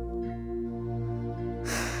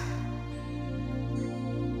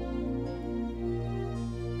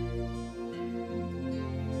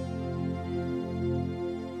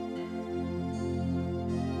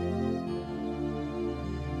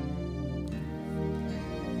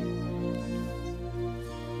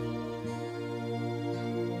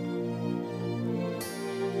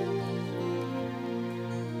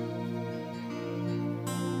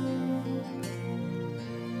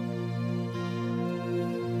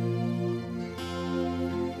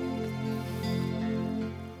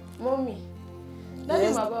 Mọ́mì,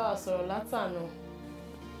 Daddy máa bá wa sọ̀rọ̀ látàná.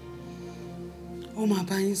 Ó máa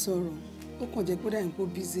bá yín sọ̀rọ̀, ó kàn jẹ́ pé ó dà yín pé ó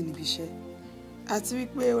bízì níbi iṣẹ́. Àti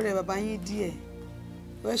wípé ó rẹ bàbá yín díẹ̀,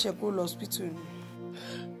 ó ẹ̀ṣẹ̀ kúrò lọ hospital ni.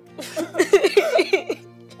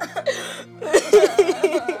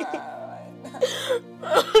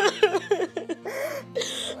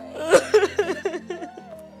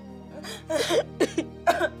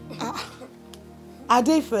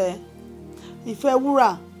 Adéìfẹ́, Ìfẹ́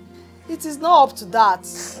wúrà. It is not up to that.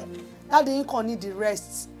 Daddy yín kàn need the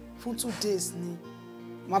rest fún 2 days ni.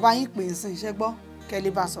 Màá bá yín pè é sìn, ṣé gbọ́? Kẹ́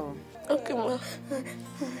lè bá sọ̀rọ̀. Okay, ma.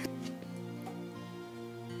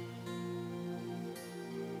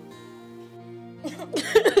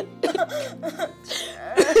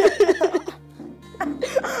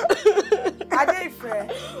 Adéìfẹ́.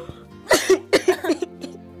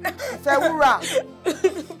 Ìfẹ́ wúrà.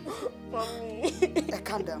 Mommy.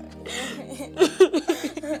 Calm down.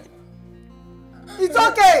 It's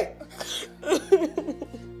okay.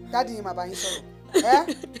 Daddy yín máa bá yín sọ̀rọ̀.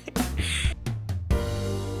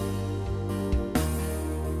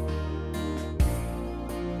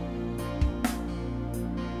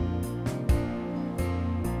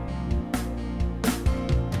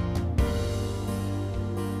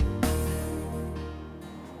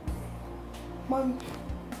 Mom.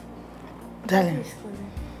 Darling.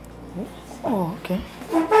 Oh, okay.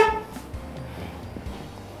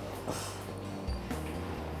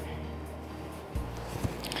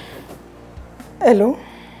 Hello.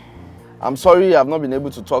 I'm sorry I've not been able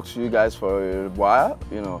to talk to you guys for a while.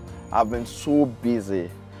 You know, I've been so busy.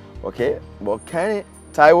 Okay? But Kenny,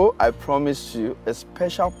 Taiwo, I promised you a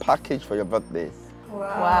special package for your birthday.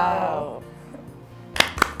 Wow.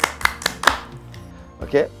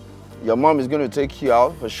 Okay? Your mom is going to take you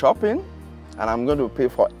out for shopping, and I'm going to pay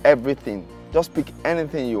for everything. Just pick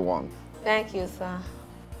anything you want. Thank you, sir.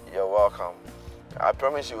 You're welcome. I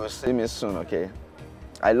promise you will see me soon, okay?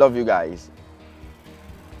 I love you guys.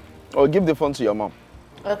 Oh, give the phone to your mom.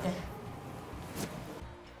 Okay.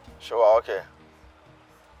 Sure, okay.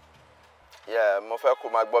 Yeah, mo fẹ́ kó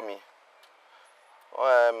máa gbọ́ mi.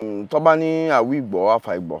 tó bá ní àwí ìgbọ́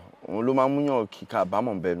àfà ìgbọ́ òun ló máa ń múyàn kíkà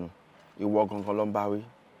àbámọ̀ bẹnu ìwọ gangan ló ń bá wí.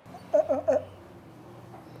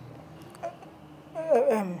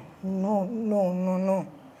 No.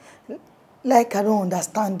 Like I don't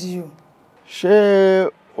understand you. Ṣé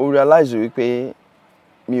o realize wípé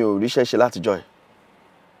mi ò ríṣẹ́ ṣe látijọ́ ẹ̀?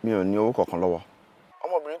 Mi ò ní owó kankan lọ́wọ́.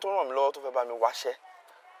 Ọmọbìnrin tó ràn mí lọ́wọ́ tó fẹ́ bá mi wáṣẹ́,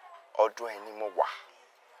 ọdún ẹ̀ ni mo wà.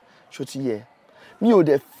 Ṣó ti yẹ? Mi ò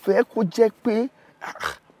dẹ̀ fẹ́ kó jẹ́ pé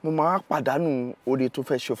mo máa pàdánù oore tó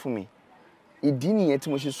fẹ́ ṣe fún mi. Ìdí nìyẹn tí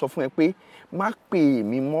mo ṣe sọ fún ẹ pé má pè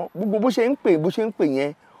mí mọ́. Gbogbo bó ṣe ń pè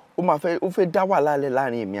yẹn, ó fẹ́ dá wàhálà lẹ̀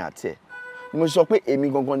láàrin èmi àti ẹ̀. Ni mo sọ pé èmi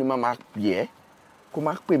gangan ni máa pè ẹ́ kó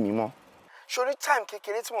má pè mí mọ́. Sórí time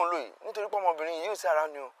kékeré tí mò ń lò yìí nítorí pé ọmọbìnrin yìí ò sí ara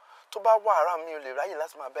ni o. Tó bá wà ara mi ò lè ráyè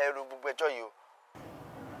láti máa bá ẹrù gbogbo ẹjọ́ yìí o.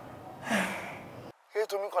 Kí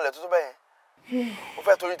tó mi kanlẹ̀ tó bẹ́yẹn? Ó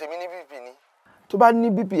fẹ́ torí tèmi ní BP ni. Tó bá ní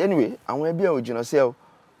BP anyway, àwọn ẹbí ẹ ò jìnnà sí ẹ o.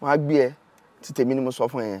 Wọ́n á gbé ẹ tí tèmi ni mo sọ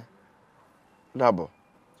fún ẹ yẹn. Dàbọ̀.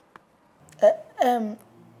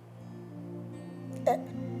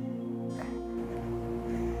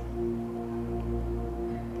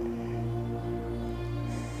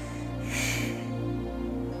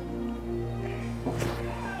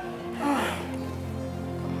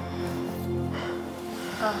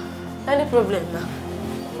 Any problem now?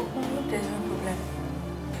 There's no problem.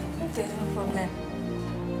 There's no problem.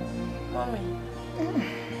 Mommy.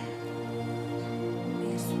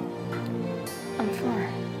 Yes. I'm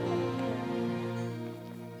fine.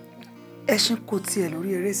 Ẹṣin kò tiẹ̀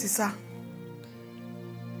lórí eré sísá.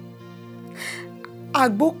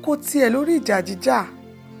 Àgbò kò tiẹ̀ lórí ìjà jíjà.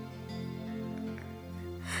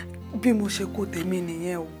 Bí mo ṣe kó tèmi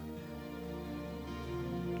nìyẹn o.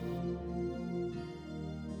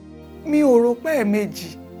 Mi ò rò pé ẹ̀ẹ̀mejì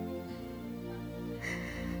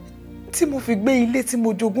tí mo fi gbé ilé tí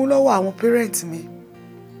mo jogún lọ́wọ́ àwọn parent mi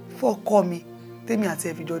fọ́kọ mi tèmi àti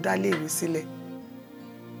ẹ̀fìjọ dá léèwé sílẹ̀.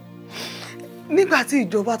 Nígbà tí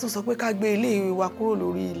ìjọba tún sọ pé ká gbé ilé ìwé wa kúrò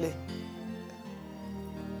lórí ilẹ̀,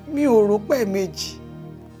 mi ò rò pé ẹ̀ẹ̀mejì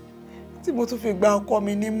tí mo tún fi gba ọkọ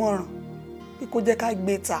mi nímọ̀ràn pé kó jẹ́ ká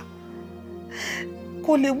gbé ta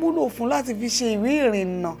kó lè múlò fún láti fi ṣe ìwé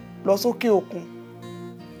ìrìnnà lọ sókè òkun.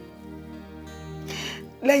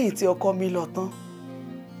 Lẹ́yìn tí ọkọ mi lọ tán,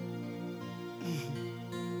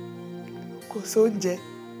 kò sóúnjẹ,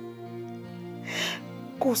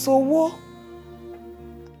 kò sówó.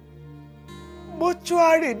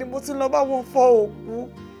 Mọ́ṣúárì ni mo ti lọ bá wọn fọ òkú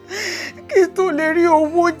kí n tó lè rí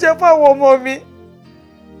owó jẹ fáwọn ọmọ mi.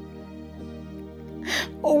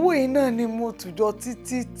 Owó yìí náà ni mo tùjọ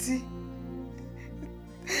títí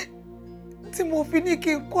tí mo fi ní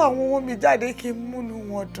kí n kó àwọn ọmọ mi jáde kí n múnú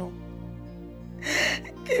wọn dùn.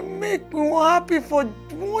 Kí make me happy for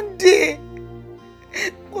one day.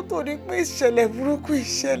 Kó tó ní pé ìṣẹ̀lẹ̀ burúkú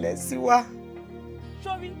ìṣẹ̀lẹ̀ sí wa.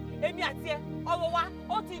 Sórí èmi àti ẹ ọ̀rọ̀ wa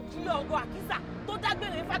ó ti di ọ̀rọ̀ àkísà tó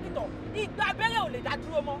dágbére fákìtọ̀. Ìgbà abẹ́rẹ́ ò lè dá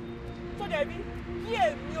dúró mọ́. Tó dẹ̀ rí kí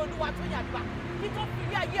èmi olúwa tó yàgbà kí tó fi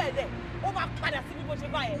rí ayé ẹ̀ lẹ̀ ó máa padà sí bí mo ṣe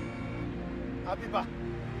bá ẹ.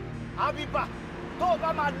 Àbíbà tó o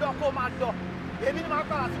bá máa lọ kó o máa lọ èmi ni máa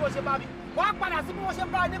padà sí bó ṣe bá mi. Wọ́n á padà sí bí wọ́n ṣe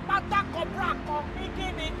bá ní pátákọ̀ búra kan. Ní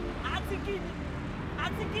kíni àti kíni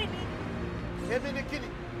àti kíni. Èmi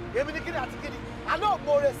ni kíni àti kíni. Àlọ́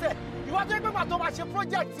òmòore sẹ̀, ìwọ́n tó ń gbégbà tó máa ṣe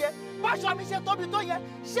project yẹn, báṣọ mi ṣe tóbi tó yẹn,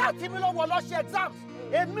 ṣé àti mi ló wọ̀ lọ ṣe exams?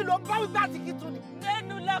 Èmi ló bá wípé àti kí tún ni.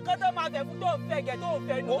 Lẹ́nu lọ́kọ́ tó máa fẹ́ fún tó fẹ́ gẹ̀ tó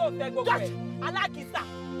fẹ́ inú tó fẹ́ gbogbo ẹ̀. Alákìísà,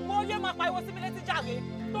 mo yé máa pariwo sí mi létí jàre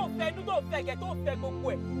tó fẹ́ inú tó fẹ́ gẹ̀ tó fẹ́ gbogbo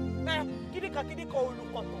ẹ̀. Kíníkan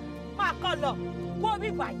olùkọ̀tọ̀ máa kọ́ lọ kó bí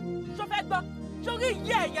báyìí. Ṣó fẹ́ gbọ́? Sórí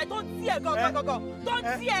ìyá ẹ̀yẹ tó ń tí ẹ̀ gangan tó ń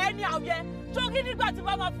tí ẹ̀ ní àwùjẹ. Sórí nígbà tí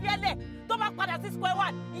wọ́n máa fi ẹ́ lẹ̀ tó bá padà sí square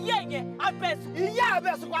one, ìyá ẹ̀yẹ abẹ́sùn. Ìyá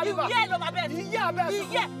abẹ́sùn kọ́ àbíbà. Ìyá ẹ̀ ló máa bẹ́sùn. Ìyá abẹ́sùn.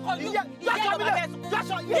 Ìyá kọjú. Ìyá ló máa bẹ́sùn.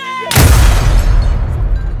 Jọ́sọ̀ yé.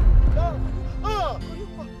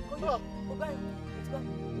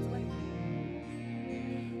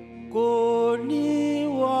 Kò ní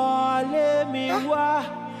wọlé mi wá.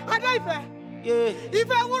 Adé ìfẹ́.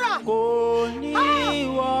 Ìfẹ́ wúrà. Kò ní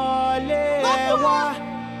wọlé ẹ wá.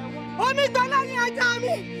 Omi tán lẹ́yìn ajá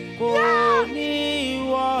mi. Kò ní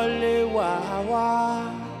wọlé wá wá.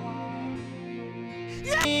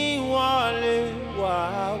 Ní wọlé wá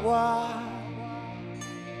wá.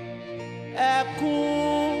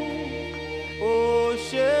 Ẹkún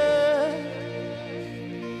òṣè.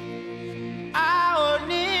 A ò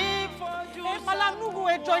ní fojú sọ. Malanugu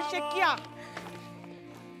ẹjọ́ ṣe kíá.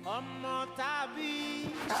 Ọmọ tàbí.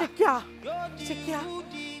 Ṣe kíá.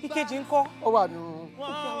 Ìkejì ńkọ́. Ó wà nù.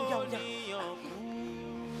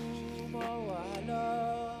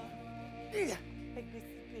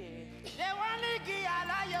 They want to give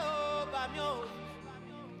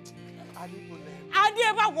Adé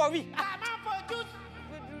bá worry. Ká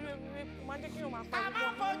má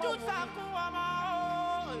fojú sàkún ọmọ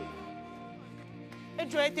o. Ẹ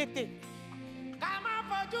jọ̀ọ́ ẹ tètè. Ká má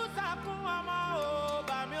fojú sàkún ọmọ o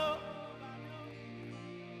bàmí o.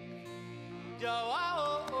 Jọ̀wọ́ o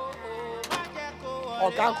má jẹ́ kó wọlé.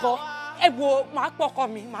 Ọ̀gá ńkọ́. Ẹ wo máa pọkọ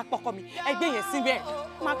mi. Ẹ gbé yẹn síbẹ̀.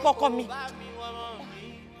 Máa pọkọ mi.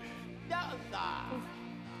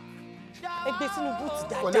 Ẹ gbé sínú búùtù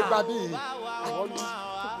dáadáa. Kò lè gbà bí àwọn ní.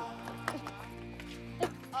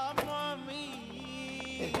 Ọmọ mi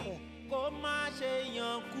kó má ṣe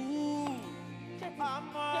yàn kú.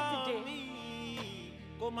 Ọmọ mi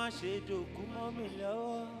kó má ṣe dòkú mọ́ mi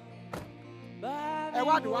lọ́wọ́. Ẹ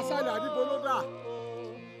wá dùn wá sálẹ̀ àdìbò ló dà.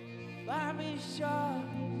 Bá mi ṣọ́,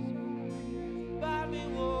 bá mi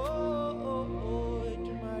wò ó,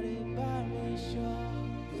 Èdùmàrè bá mi ṣọ́.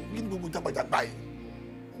 Bí ní gbogbo jágbàjàgbà yìí,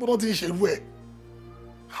 mo náà ti ń ṣerú ẹ̀.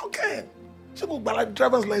 How can? Ṣé kò gbàlá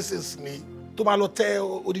driver's license ni tó máa lọ tẹ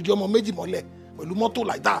odidi ọmọ méjì mọ́lẹ̀ pẹ̀lú mọ́tò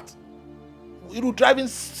like that? Irú driving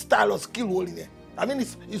style or skill wo nìyẹn? I mean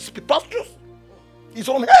it's preposterous. It's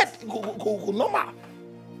on head. Kò normal.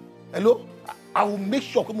 Hello? I will make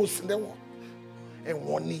sure pé mo sin lẹ́wọ̀n.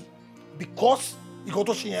 Ẹ̀wọ̀n ni because ìkan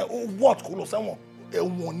tó ṣe yẹn ó wọ́ọ̀t kó lọ sẹ́wọ̀n.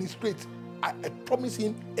 Ẹ̀wọ̀n ni straight. I promise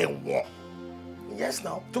him ẹ̀wọ̀n. Yes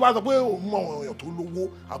now. Tó bá sọ pé òun mọ àwọn èèyàn tó lówó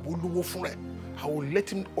àbò lówó fún rẹ̀, I will let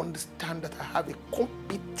him understand that I have a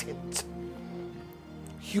competent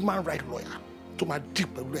human rights lawyer to my deep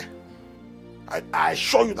pẹ̀lú ẹ̀. I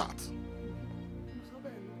assure you that.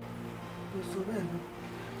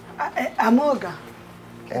 Àmọ́ ọ̀gá,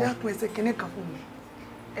 ẹ dákun ẹsẹ̀ kìíní kan fún mi.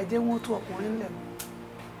 Ẹ jẹ́ wọ́n tú ọkùnrin ńlẹ̀ mọ́.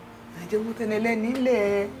 Ẹ jẹ́ wọ́n tẹ́lẹ̀ lẹ́ni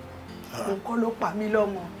ilẹ̀ nǹkan ló pa mí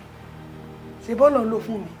lọ́mọ. Ṣé bọ́ọ̀lù ló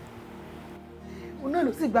fún mi? Òun náà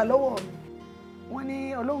ló sì gbà lọ́wọ́ mi. Wọ́n ní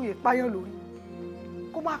Ọlọ́run ìpáyọ̀ lórí.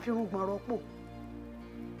 Kó má fi irun gbọ̀n rọ́pò.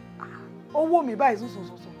 Owó mi báyìí sùn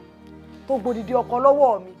tó gbòdìdí ọkọ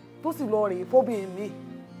lọ́wọ́ mi tó sì lọ rèé fóbìnrin mi.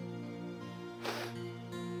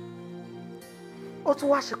 Ó tún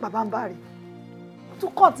wá ṣe pàbámbarì. Ó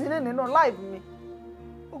tún kọ̀ntínú nínú láìpẹ́ mi.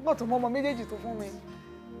 Ó gbọ́n tó mọ ọmọ méjèèjì tó fún mi.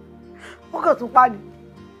 Ó kàn tún pa ni.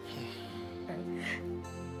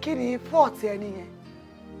 Kí ni fọ́ọ̀tì ẹni yẹn?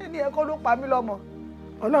 Ẹni yẹn kọ́ ló pa mí lọ́mọ.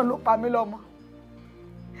 Ọlọ́run ló pa mí lọ́mọ.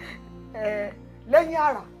 Lẹ́yìn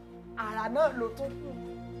àrà náà ló tún kù.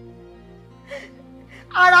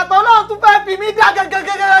 Àrà tó náà tún fẹ́ fi mí dá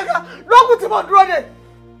gẹ́gẹ́gẹ́gẹ́ lókùn tí mo dúró dè.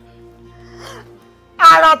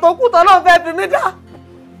 Àrà tó kù tó náà fẹ́ fi mí dá.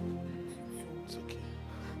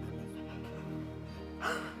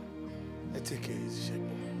 Ẹ take it easy, Ṣẹ́gun.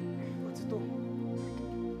 Ó ti tó.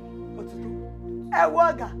 Ẹ wo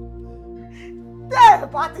ọ̀gá. Tẹ́ ẹ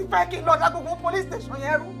bá ti fẹ́ kí n lọ dá gbogbo police station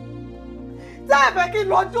yẹn rú. Tẹ́ ẹ fẹ́ kí n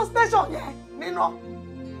lọ jó station yẹn nínú.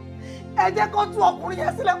 Ẹ jẹ́ kó tú ọkùnrin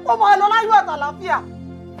yẹn sílẹ̀ kó máa lọ láyọ̀ àtàlàáfíà.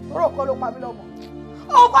 Torí òun kọ́ ló pa mí lọ́mọ.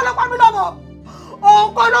 Òun kọ́ ló pa mí lọ́mọ. Òun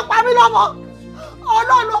kọ́ ló pa mí lọ́mọ.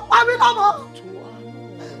 Ọlọ́run ló pa mí lọ́mọ.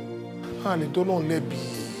 A lè dọ́lọ́run lẹ́bi.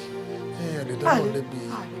 A lè dọ́lọ́run lẹ́bi.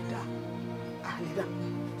 A lè dá.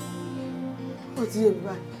 Ó ti yé mi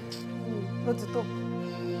báyìí. Ó ti tó.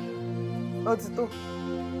 Ó ti tó.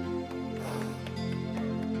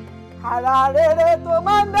 Àrà rere tó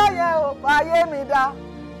máa ń dá yẹn ò fàyè mi dá.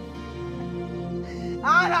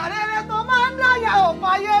 Àrà rere tó máa ń dá yẹn ò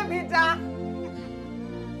fàyè mi dá.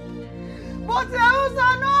 Mo ti ń sọ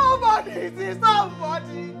nobody ti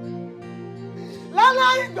somebody. Lọ́lá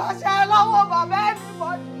ìgbọ̀nsẹ̀ lọ́wọ́ bàbá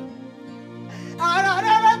anybody. Àrà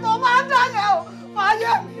rere tó máa ń dá yẹn ò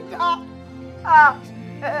fàyè mi dá.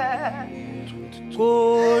 Kò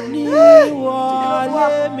ní wọlé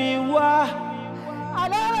mi wá.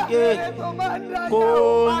 Kò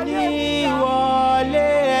ní wọlé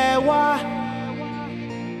ẹ wá.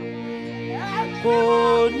 Kò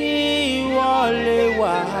ní wọlé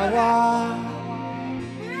wá wá.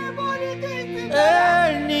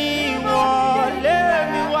 Ẹni wọlé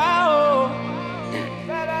mi wá o.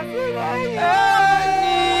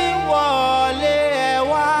 Ẹni wọlé ẹ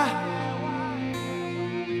wá.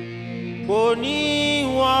 Kò ní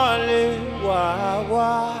wọlé wá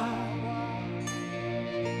wá.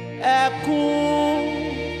 Ẹkún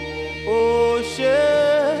òṣè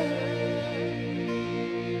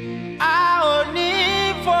a ò ní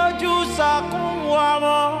fojú sọkún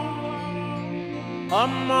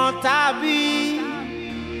ọmọ tàbí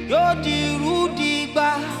yóò dirú dìgbà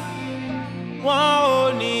wọn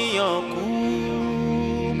ò níyàn kú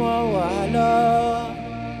mọ́ wa lọ.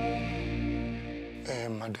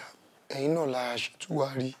 Madam, ẹ̀yin náà la ṣètúwà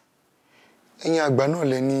rí ẹ̀yin àgbà náà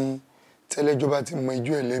lẹ́ni tẹ́lẹ́jọ́ bá ti mọ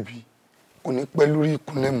ijó ẹ̀ lẹ́bi kò ní pẹ́ lórí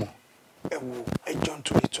ìkúnlẹ̀ mọ́ ẹ wo ẹjọ́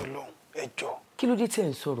nítorí t'Ọlọ́run ẹjọ́. Kí ló dé tẹ́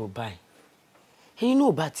ń sọ̀rọ̀ báyìí? Ẹ̀yin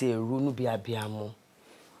náà bá ti ronú bí abiyamọ.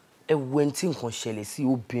 Ẹ wo ẹni tí nǹkan ṣẹlẹ̀ sí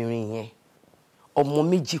obìnrin yẹn. Ọmọ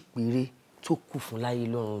méjì péré tó kù fún láyé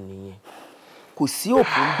lọ́run nìyẹn. Kò sí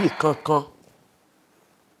òkú bì kankan.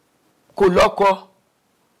 Kò lọ́kọ.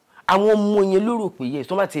 Àwọn ọmọ yẹn ló rò pé yẹ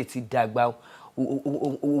tó bá tiẹ̀ ti dàgbà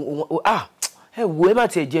ẹ wo ẹ má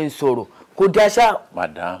tiẹ̀ jẹ́ ń sọ̀rọ̀. Kò dá ṣá.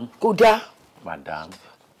 Madam. Kò dá. Madam.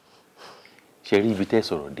 Ṣé rí ibi tẹ́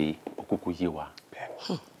sọ̀rọ̀ dé òkúkú yé wa?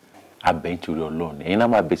 Abẹ́ nítorí Ọlọ́run ẹ̀yin náà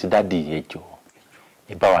máa bẹ sí dáàdì yẹn jọ.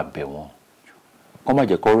 Ẹ bá wa bẹ̀ wọ́n. Kọ́ má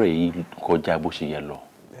jẹ́ kọ́rọ̀ yìí kọjá bó ṣe yẹ lọ.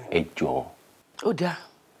 Ẹ jọ. Ó dáa.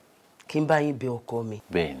 Kí n bá yín bẹ̀ ọkọ mi.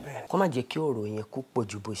 Bẹ́ẹ̀ni. Kọ́ má jẹ́ kí ọ̀rọ̀ yẹn kó pọ̀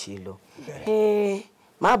ju bó ṣe lọ.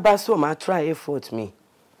 Má bá sọ, má try effort mi.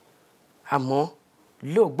 Àmọ́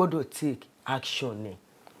ló gbọ́dọ̀ take action ni.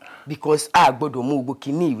 Because a gbọ́dọ̀ mú gbogbo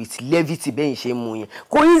kìíní with levity bẹ́yìn ṣe mú yẹn.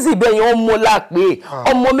 Kò easy bẹ́yìn ọmọ lápé.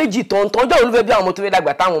 Ọmọ méjì tọ̀ntọ̀ ọjọ́ olúfẹ́ bí àwọn ọmọ tó fẹ́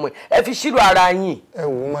dàgbà táwọn ọmọ ẹ fi ṣírò ara yín. Ẹ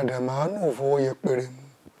wo madam àánú fọwọ́ yẹpẹrẹ mu.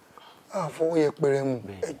 Fọwọ́ yẹpẹrẹ mu.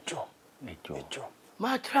 Ẹjọ́.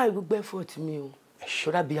 Má try gbogbo effort mi o.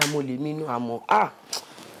 Ṣọ́ra bí amọ̀ lè mí inú àmọ́.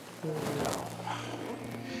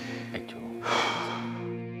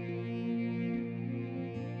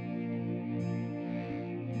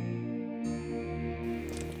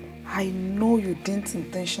 I know you didn't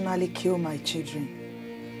intentionally kill my children.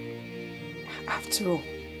 After all,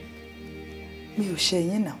 mi ò ṣe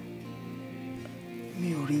yín náà.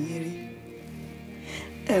 Mi ò rí yín rí.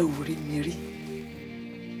 Ẹ ò rí mi rí.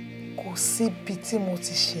 Kò síbi tí mo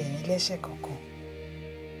ti ṣe yín lẹ́ṣẹ̀ kankan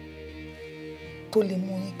tó lè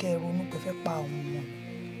mú yín kẹ́ ronú pé fẹ́ pa àwọn ọmọ mi.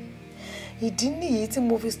 Ìdí nìyí tí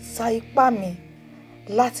mo fi sa ipá mi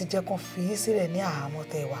láti jẹ́ kán fi yín sílẹ̀ ní àhámọ́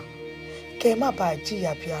tẹ́ wà. Kẹ́ má bàa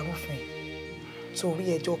jìyà bí arúfin torí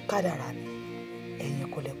ẹjọ́ kádàrá ni ẹ̀yin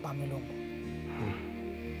kò lè pa mí lọ́mọ.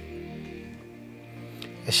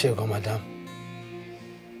 Ẹ ṣé gan madam.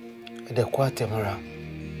 Ẹ dẹ̀ kú àtẹ̀mọ́ra.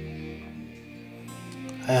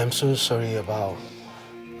 I am so sorry about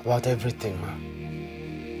everything, ma.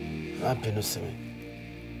 Má bínú sí mi.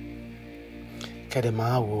 Kẹ́dẹ̀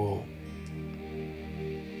máa wo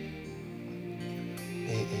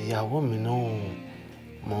ìyàwó mi náà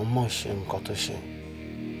mọ̀ọ́mọ̀ ṣe nǹkan tó ṣe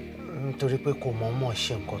nítorí pé kò mọ̀ọ́mọ̀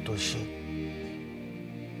ṣe nǹkan tó ṣe.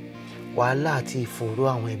 Wàhálà àti ìfòòró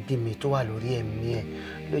àwọn ẹbí mi tó wà lórí ẹ̀mí ẹ̀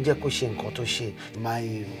ló jẹ́ kó ṣe nǹkan tó ṣe. My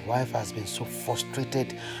wife has been so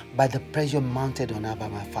frustrated by the pressure mounted on her by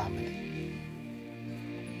my family.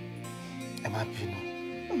 Ẹ má bínú.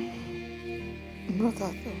 Not at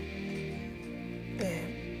all.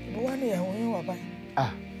 Bó wá ní ìyàwó yín wà báyìí?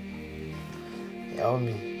 Ìyàwó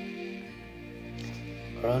mi,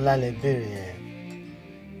 ọ̀rọ̀ ńlá lẹ béèrè yẹn.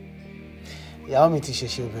 Ìyàwó mi ti ṣe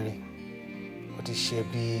obìnrin. Ó ti ṣe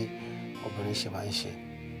bí obìnrin ṣe máa ń ṣe.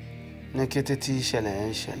 Ní kété tí ìṣẹ̀lẹ̀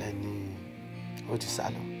yẹn ṣẹlẹ̀ ni ó ti sá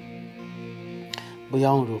lọ. Bóyá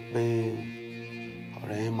òun rò pé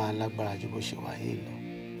ọ̀rọ̀ yẹn máa lágbára ju bó ṣe wà yìí lọ.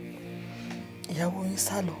 Ìyàwó yín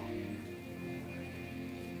sá lọ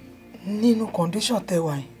nínú condition tẹ́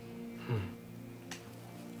wà yìí.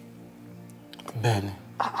 Bẹ́ẹ̀ni,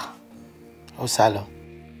 ó sá lọ.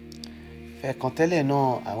 Fẹ̀kàn tẹ́lẹ̀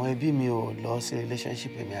náà àwọn ẹbí mi ò lọ sí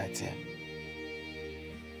relationship mi àti ẹ̀.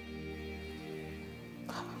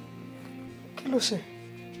 Kí ló ṣe?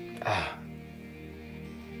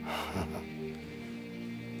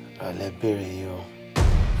 Ọ̀lẹ béèrè yìí o.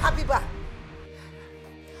 Habiba,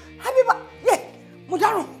 yé, mo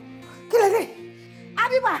dárùn, kí lè dé?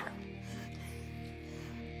 Habiba,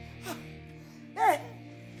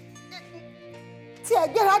 tí ẹ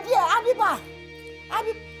gbéra díẹ̀, Habiba,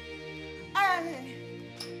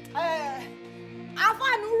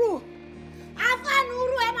 Afánúrù,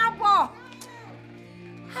 ẹ máa bọ̀.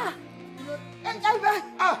 Ẹ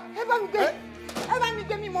bá mi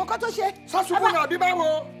gbé mi mọ̀ nǹkan tó ṣe. Sásùkú ni àbí báwo?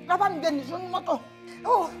 Ẹ bá mi gbé nìṣó ní mọ́tò.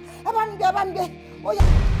 Ẹ bá mi gbé, ó yá.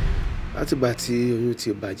 Látìgbà tí oyún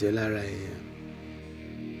ti bàjẹ́ lára èèyàn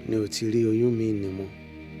ni ò ti rí oyún mi ní mọ́.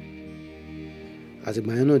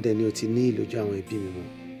 Àtìgbà yẹn náà dẹ̀ ni ò ti ní ìlójú àwọn ẹbí mi mọ́.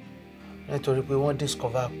 Nítorí pé wọ́n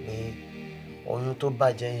discover pé oyún tó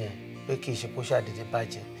bàjẹ́ yẹn pé kì í ṣe kó ṣàdédé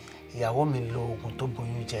bàjẹ́. Ìyàwó mi lo oògùn tó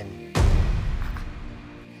boyún jẹ ni.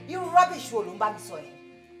 Irú rubbish wo ló ń bá mi sọ yẹn?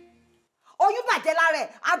 Oyún bàjẹ́ lára ẹ̀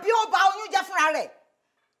àbí ó bà oyún jẹ́ fúnra rẹ̀?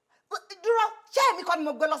 Dúró, ṣé èmi kọ́ ni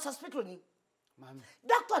mo gbé lọ hospital ni?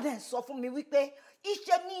 Dókítà dẹ̀ sọ fún mi wípé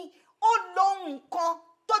iṣẹ́ ni ó lo nǹkan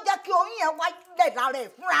tó jẹ́ kí oyún yẹn wáyé lára ẹ̀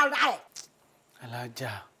fúnra ẹ̀.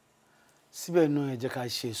 Alájà, síbẹ̀ náà ẹ jẹ́ ká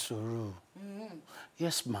ṣe sùúrù.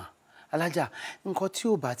 Yes ma. Alájà, nǹkan tí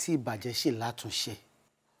ò bá tí ì bàjẹ́ ṣe látúnṣe.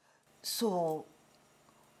 So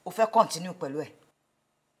o fẹ́ continue pẹ̀lú ẹ̀.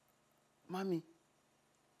 Mami,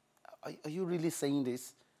 are you really saying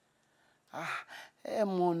this? Ẹ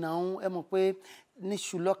mọ̀ náà, ẹ mọ̀ pé ní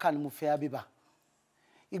ṣùlọ́kà ni mo fẹ́ Abiba.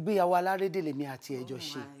 Ìgbéyàwó alárédè lèmi àti ẹjọ́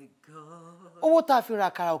ṣe. Owó tá a fi ra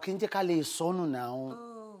àkàrà ò kí ń jẹ́ ká lè sọnù náà.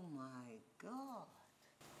 Oh my God.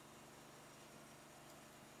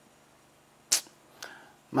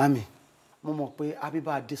 Mami, mo mọ̀ pé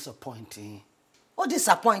Abiba disappoint yín. Ó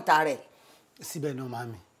disappoint rẹ̀. Síbẹ̀ náà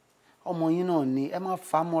mami, ọmọ yín náà ni ẹ má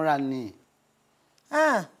fà mọ́ra ni.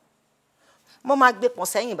 Mo máa gbé pọ̀n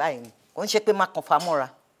sẹ́yìn báyìí ni, kò ń ṣe pé má kàn fà mọ́ra.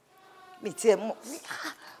 Mi tiẹ̀ mọ̀.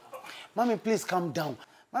 Mami, please calm down.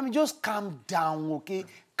 Mami, just calm down, okay?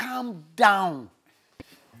 Calm down.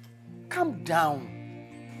 Calm down.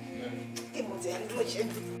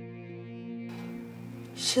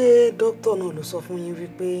 Ṣé dókítà náà ló sọ fún yín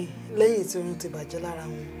wípé lẹ́yìn tí oyún ti bàjẹ́ lára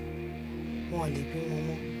wọn, wọn ò lè bímọ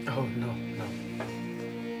mọ́? Oh, no.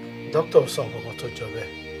 Dókítà sọ nǹkan tó jọ bẹ́ẹ̀.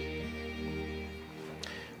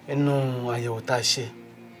 Inú àyẹ̀wò tá a ṣe,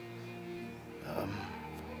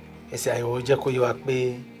 èsì àyẹ̀wò jẹ́ kó yé wa pé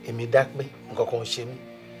èmi dá pé nǹkan kan ò ṣe mí.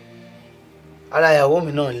 Ara ìyàwó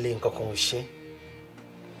mi náà lé nǹkan kan ò ṣe.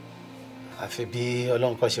 Àfi bí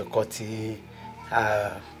Ọlọ́run kan ṣe kọ́ ti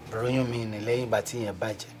àbúròyún mi ní lẹ́yìn ìgbà tí ìyẹn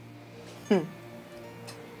bàjẹ́.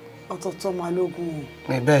 Ọ̀tọ̀ọ̀tọ̀ máa lógún o.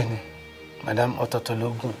 Bẹ́ẹ̀ ni, madam, ọ̀tọ̀ọ̀tọ̀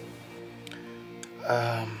lógún.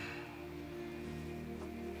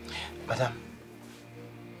 Madam,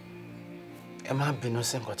 ẹ má bínú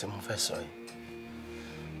sí nǹkan tí mo fẹ́ sọ yìí.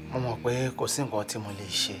 Mo mọ̀ pé kò sí nǹkan tí mo lè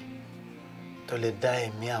ṣe tó lè dá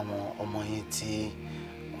ẹ̀mí àwọn ọmọ yín tí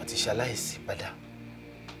wọ́n ti ṣaláìsí padà.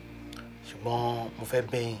 Ṣùgbọ́n mo fẹ́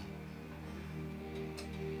bẹ̀ yín.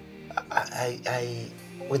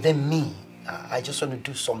 Within me, I just want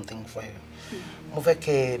to do something for you. Mo fẹ́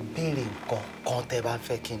kẹ́ béèrè nǹkan kan tẹ́ bá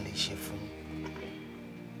fẹ́ kí n lè ṣe fún yín.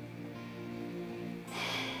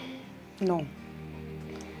 No.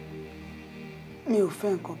 Mi ò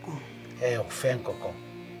fẹ́ nǹkan kan. Ẹ ò fẹ́ nǹkan kan.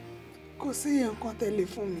 Kò sí nǹkan tẹ́ lè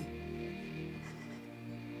fún mi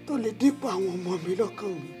tó lè dípò àwọn ọmọ mi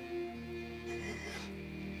lọ́kàn mi.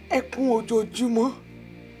 Ẹkún ojoojúmọ́,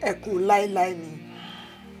 ẹkún láíláí ni.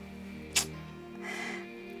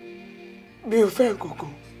 Mi ò fẹ́ nǹkan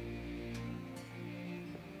kan.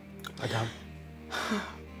 Madam,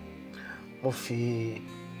 mo fi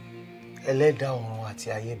ẹlẹ́dàá ọ̀run àti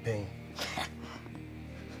ayé bẹ̀yìn.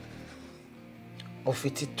 Mo fi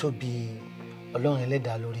títóbi Ọlọ́run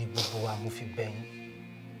ẹlẹ́dàá lórí gbogbo wa mo fi bẹ̀yìn.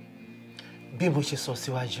 Bí mo ṣe sọ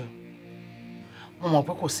síwájú, mo mọ̀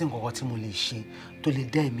pé kò sí nǹkan kan tí mo lè ṣe tó lè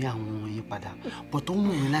dá ẹ̀mí àwọn ọmọ yín padà. But ó wù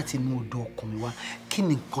mí láti inú odò ọkàn mi wá, kí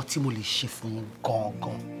ni nǹkan tí mo lè ṣe fún yín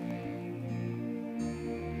gangan?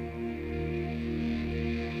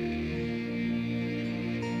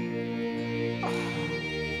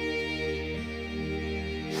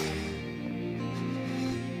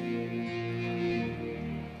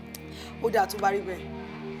 Ó dáa tó bá rí bẹ́ẹ̀.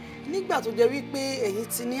 Nígbà tó jẹ́ wípé ẹ̀yin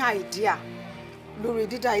ti ní àìdíà lórí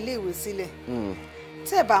dídá ilé ìwé sílẹ̀.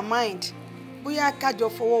 Tẹ́ bá mind, bóyá kájọ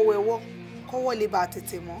fọwọ́ wẹwọ́ kọ́wọ́ lè bá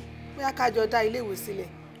tètè mọ́. Bóyá kájọ dá ilé ìwé sílẹ̀.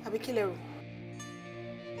 Àbí kí lẹ rò?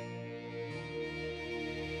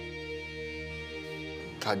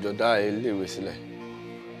 Kájọ dá ilé ìwé sílẹ̀.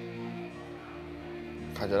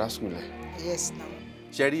 Kájọ dá school lẹ̀. Yes, now.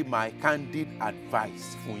 Sherry, my candid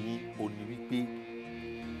advice fún yín ó ní wípé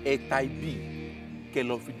ẹ̀ta ibi kẹ́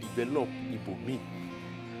lọ fi develop ibòmíì.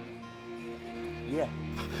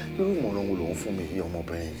 Irú ìmọ̀ràn wo lòun fún mi yí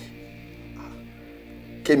ọmọbìnrin yìí?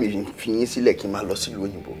 Kémi fi yín sílẹ̀ kí n máa lọ sílùú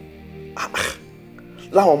òyìnbó.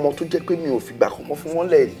 Láwọn ọmọ tó jẹ́ pé mi ò fìgbà kankan fún wọn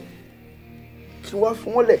lẹ̀ rí. Kí wá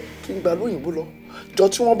fún wọn lẹ̀ kí n gbà lóyìnbó lọ. Jọ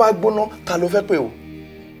tí wọ́n bá gbóná ta ló fẹ́ pè o?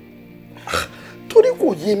 Torí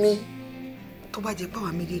kò yé mi. Tó bá jẹ́ pé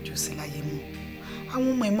àwa méjèèjì ò sí láyé mọ́,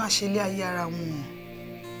 àwọn ọmọ ẹ̀ má ṣe ilé ayé ara wọn.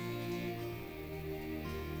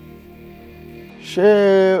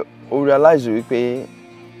 Ṣé o realize wípé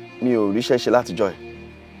mi ò ríṣẹ́ ṣe látijọ́ ẹ̀?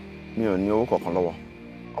 Mi ò ní owó kankan lọ́wọ́.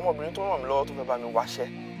 Ọmọbìnrin tó ràn mí lọ́wọ́ tó fẹ́ bá mi wáṣẹ́,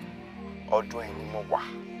 ọ̀dọ̀ ẹ̀ ni mo wà.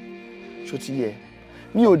 Ṣó ti yẹ?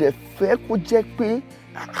 Mi ò dẹ̀ fẹ́ kó jẹ́ pé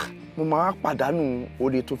mo máa pàdánù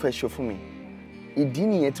oore tó fẹ́ ṣe fún mi. Ìdí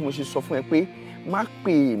nìyẹn tí mo ṣe sọ fún ẹ pé má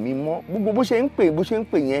pè mí mọ́. Gbogbo bó ṣe ń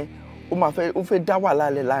pè yẹn, ó fẹ́ dá wàhálà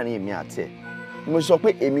lẹ̀ láàrin èmi àti ẹ̀. Mo sọ pé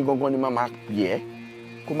èmi gangan ni máa pè ẹ́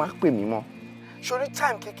kó má pè mí mọ́. Sórí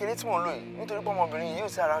time kékeré tí mo lò yìí nítorí pé ọmọbìnrin yìí yóò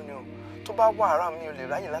sí ara mi o. Tó bá wà ara mi ò lè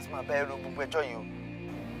ráyè láti máa bá ẹ ro gbogbo ẹjọ́ yìí o.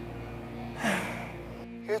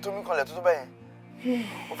 Kí tó mi kanlẹ̀ tó bẹ́yẹn?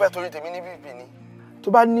 Ó fẹ́ torí tèmi ní BP ni.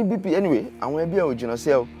 Tó bá ní BP anyway, àwọn ẹbí ẹ ò jìnnà sí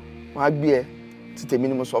ẹ o. Wọ́n á gbé ẹ. Tí tèmi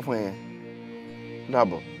ni mo sọ fún ẹ yẹn.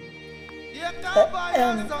 Dàbọ̀.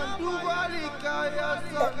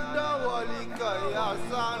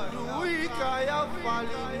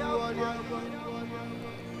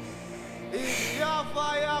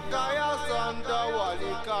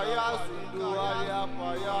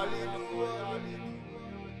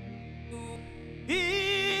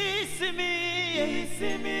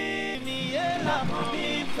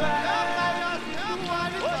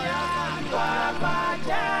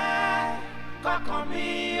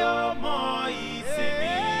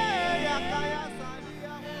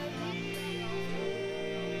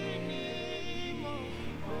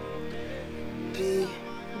 Bí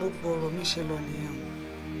gbogbo ọ̀rọ̀ mi ṣe lọ nìyẹn.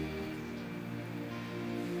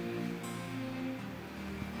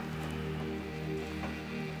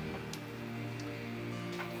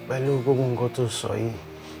 Pẹ̀lú gbogbo nǹkan tó sọ yìí,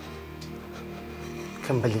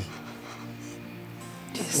 Kimberly,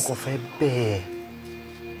 mo kàn fẹ́ bẹ́ẹ̀,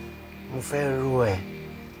 mo fẹ́ rú ẹ̀,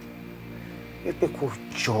 wípé kò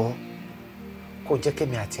jọ, kò jẹ́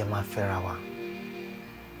kémi àti ẹ̀ máa fẹ́ra wa.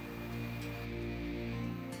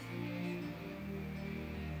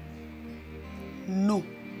 No,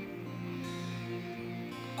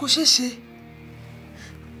 kò ṣeé ṣe,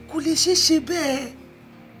 kò lè ṣeé ṣe bẹ́ẹ̀.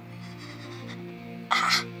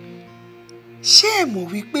 Ṣé ẹ mọ̀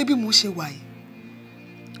wípé bí mo ṣe wà yìí,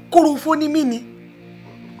 kòròfo ni mí ni?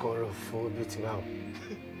 Kòròfo bíi ti báwo?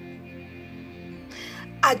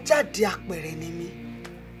 Ajáde apẹ̀rẹ̀ ni mí.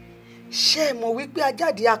 Ṣé ẹ mọ̀ wípé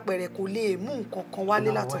ajáde apẹ̀rẹ̀ kò lè mú nǹkan kan wálé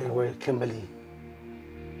látọkọ? Wait, Kimberly,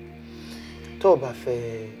 tó o bá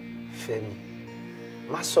fẹ́ mi,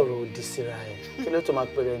 má sọ̀rọ̀ òdì síra ẹ̀. Kí ló tó máa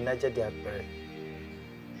pèrè ní ajáde apẹ̀rẹ̀?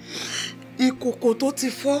 Ìkòkò tó ti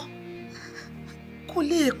fọ́ kò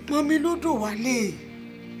lè pọn mi lódò wálé.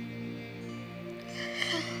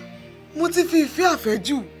 Mo ti fi ìfẹ́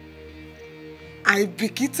àfẹ́jù,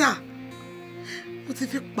 àìbìkítà, mo ti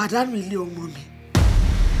fi pàdánù ilé ọmọ mi.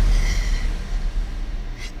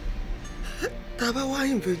 Tá bá wá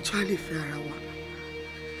eventually fẹ́ ara wa,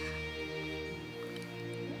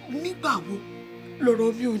 nígbà wo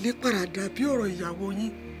lọ̀rọ̀ mi ò ní padà dàbí ọ̀rọ̀ ìyàwó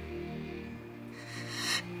yín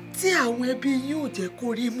tí àwọn ẹbí yín ò jẹ́ kó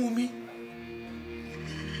rí mú mi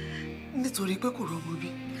nítorí pé kò rọ́mọ bí?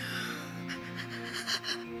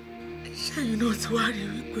 Ṣẹ́yìn náà ti wá rí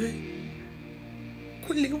wípé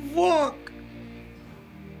kò lè work.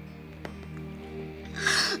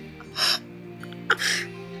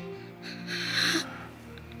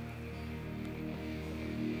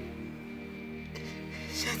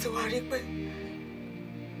 Ṣé ti wá rí pé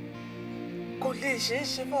kò lè ṣeé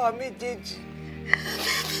ṣe fún wa méjèèjì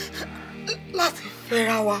láti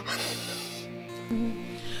fẹ́ra wa?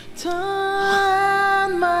 Turn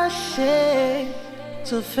my shade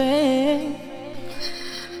to fame.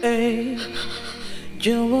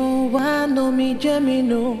 Jọ̀wọ́ wá nà mí jẹ́ mi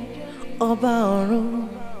nù ọba ọ̀run.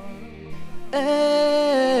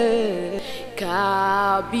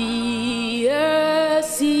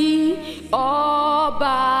 Kábíyèsí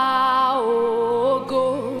ọba ògo,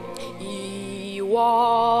 ìwọ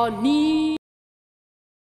ni.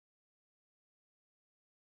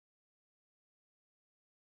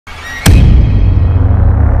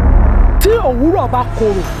 Tí òwúrọ̀ bá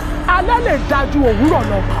korò, alẹ́ lè dájú òwúrọ̀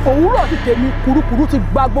lọ. Òwúrọ̀ ti tèmi kùrukùru ti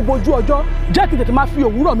gba gbogbo ojú ọjọ́. Jẹ́ kí tètè máa fi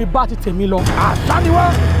òwúrọ̀ mi bá ti tèmi lọ. Àtàníwá,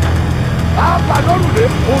 àbàdọ́rùlé,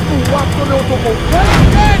 ojú wa tó lé oko kò.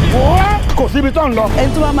 Kò síbi tó ń lọ.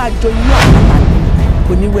 Ẹni tó bá máa jọ inú àpáta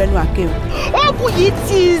kò ní wẹnu àkẹ́wò. Ogun yìí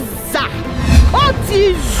ti zà, ó ti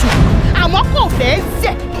zù, àmọ́ kò fẹ́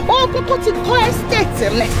zẹ̀. Ogun tó ti kọ́ ẹ́stéètì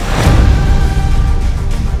rẹ̀.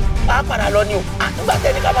 Bá padà lọ ni o, nígbà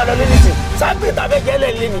tẹ́ni ká máa lọ lé nìsín, sáàpì tàbí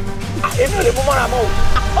jẹ́lẹ̀ lé ni, èmi ò lè mú mọ́ra mọ́ o.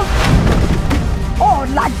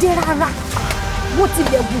 Ọ̀làdé rárá, bó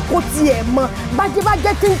tilẹ̀ wù kó tiẹ̀ mọ,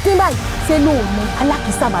 bájẹ́bájẹ́ kínkín báyìí, ṣé ló mọ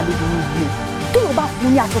alákìísà máa lè dùn ìgbé. Kí ló bá fún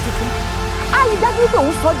ní aṣọ tuntun? Á rí dájú pé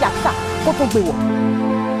òun sọ́jà kíkà kó tó gbé wọ̀.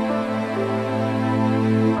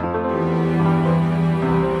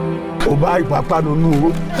 Ó bá ìpápánu nú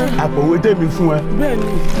o, àpòwé tèmi fún ẹ.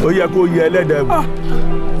 Ó yẹ kó yẹ ẹlẹ́dẹ̀ wò.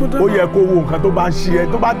 Ó yẹ kó wo nǹkan tó bá ń ṣe ẹ,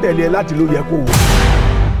 tó bá tẹ̀lé ẹ láti ló yẹ kó wò.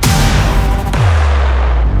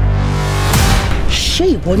 Ṣé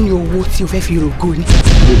ìwọ ní owó tí o fẹ́ fi rògo ni?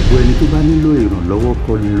 Gbogbo ẹni tó bá nílò ìrànlọ́wọ́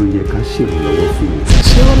kọ́ ni ló yẹ ká ṣèrànlọ́wọ́ fún un.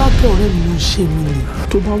 Ṣé Rọ́lákẹ́ ọ̀rẹ́ mi ló ń ṣe mí ni?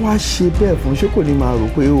 Tó bá wá ṣe bẹ́ẹ̀ fún, ṣé kò ní máa rò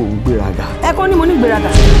pé òun gbéraga? Ẹ kọ́ ni mo ní gbéraga.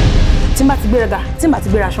 Tí n bá ti gbéraga, tí n bá ti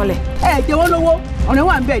gbéra ṣánlẹ̀. Ẹ jẹ́ wọ́n lówó, ọ̀rẹ́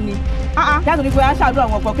wà ń bẹ̀ ni. Yàtọ̀ ní pé aṣáájú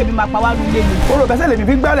àwọn ọkọ̀ kébi máa pa wá nu ilé ni. Orò bẹ́sẹ̀ lèmi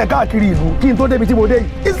fi gbálẹ̀ káàkiri ìlú kí n tó débi tí mo dé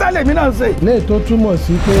yìí. Ìsàlẹ̀ mi náà ń ṣe. Léè tó túmọ̀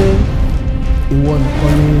sí pé ìwọ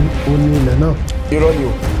nìkan ni o ní ilẹ̀ náà. Irọ́ ni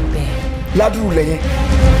o, ládùúrú lẹ́yìn.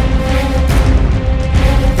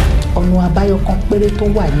 Ọmọ ọ̀nà àbáyọ kan péré tó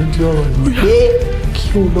wà nídìí ọ̀rọ̀ yìí pé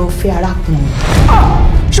kí o lọ fẹ́ arákùnrin.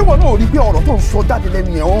 ṣé wọn náà rí pé ọ̀rọ̀ tó ń sọ jáde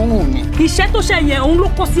lẹ́nu yẹn ń rùn ni. iṣẹ́ tó ṣe yẹn òun ló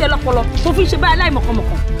kó sí ẹ lọ́pọlọ tó fi ń ṣe báyìí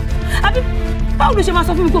láìmọ̀kànmọ̀kàn àbí báwo ló ṣe máa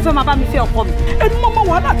sọ fún mi kó fẹ́ máa bá mi fẹ́ ọkọ mi. ẹni mọ́mọ́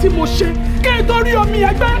wàhálà tí mo ṣe kí n tó rí omi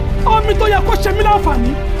ẹgbẹ́ omi tó yẹ kó ṣe mí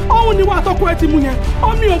láǹfààní ọ̀hún ni wà á tọ́kọ ẹ ti mu yẹn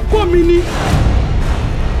omi òkú mi ni.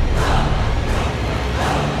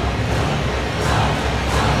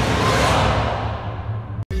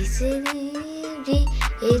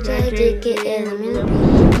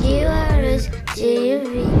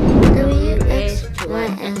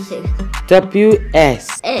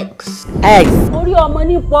 WS. X. orí ọmọ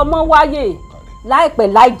nípò ọmọ wáyé láìpẹ́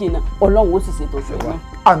láì jìnnà Ọlọ́run ó sì ṣètò ṣùgbọ́n.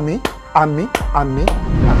 àmín àmín àmín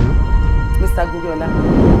àmín. Mr. Goriola,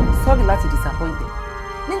 sorry láti disappoint ẹ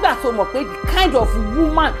nígbà tó mọ̀ pé the kind of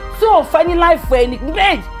woman tí ò fẹ́ ní láìfẹ́ ẹni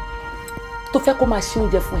méjì tó fẹ́ kó máa ṣe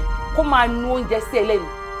oúnjẹ fún ẹ kó máa nu oúnjẹ sí ẹ lẹ́nu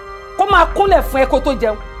kó máa kúnlẹ̀ fún ẹ kó tó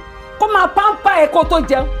jẹun kó máa pampa ẹ kó tó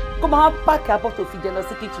jẹun kó máa pààkì abọ́ tó fi jẹ lọ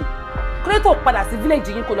sí kitchen kí ló tó padà sí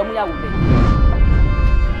village yín kó lọ mú yàwó bẹ́ẹ̀.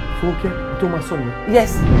 Fúnkẹ́ tó máa sọ nìyẹn.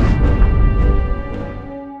 Yes.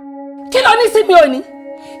 kí ló ní sí mi ò ní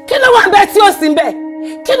kí ló wà bẹ́ẹ̀ tí ó sì ń bẹ̀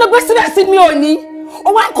kí ló gbé síbẹ̀ sí mi ò ní ó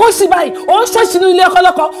wá ń kó sí báyìí ó ń ṣọ́ọ̀ṣì nínú ilé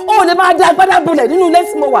ọkọlọ́kọ ó lè máa dá agbádá bolẹ̀ nínú ilé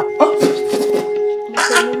tí mo wà.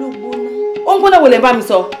 ó ń gbóná wo lè bá mi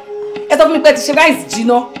sọ ẹ sọ fún mi pé ti ṣe ráìsì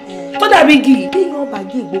jiná tó dàbí igi. béèyàn ọba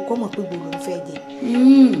gé ìgbó kọ́ mọ̀ pé gbòòrò ń fẹ́ jẹ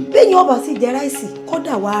béèyàn ọba sì jẹ ráìsì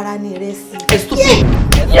kọ́dà wà ara ní ìrẹsì.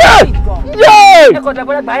 ẹ kò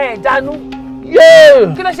dàgbọ́dọ̀ gbà ẹ̀ dánú.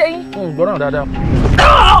 kí ló ṣe yín. gbọ́dọ̀ dáadáa.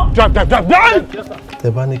 tẹ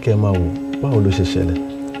bá ní kẹ́ ẹ máa wò báwo ló ṣe ṣẹlẹ̀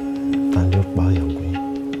ta ni ó pa ìyàwó yín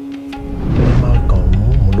ẹ máa kàn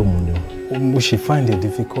mú lómú ni o. mo ṣe find it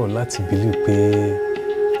difficult láti believe pé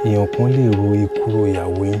èèyàn kan lè ro ikú ro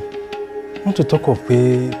ìyàwó yín not to talk of pé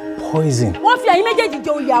poison. wọ́n fi ẹ̀yin méjèèjì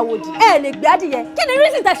jẹ oyè àwòdì ẹ lè gbé adìyẹ kí ni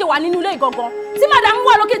reason tẹ́ ṣe wà nínú ilé ìgangan tí madam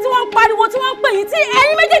wà lókè tí wọ́n ń pariwo tí wọ́n ń pè yín tí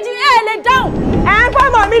ẹ̀yin méjèèjì ẹ lè dáhùn. ẹ ń fẹ́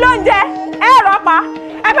mọ̀ mí ló ń jẹ ẹ rọ pa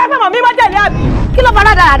ẹ fẹ́ fẹ́ mọ̀ mí wọ́n tẹ̀lé àbí. kí ló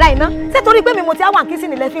fara dáradára iná ṣé torí pé mi mo ti àwọn àkíyèsí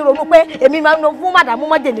nílẹ̀ fi ronú pé èmi máa ń fún mádàmú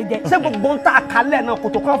májèlé jẹ. ṣé gbogbo ń ta àkálẹ̀ náà kò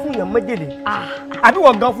tó kán fún yàn májèlé àbí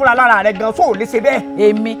wọ́n gan fúnra lára rẹ̀ gan sóò lè ṣe bẹ́ẹ̀.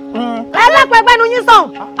 èmi. ẹlẹ́pẹ̀gbẹ́nu yín sàn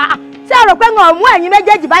ṣé ẹ rò pé ń mú ẹ̀yin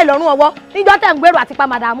méjèèjì báyìí lọ́rùn ọwọ́ níjọ́ tẹ̀ ń gbèrò àti pa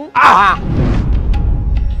mádàmú.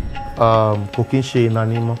 kò kí ń ṣe iná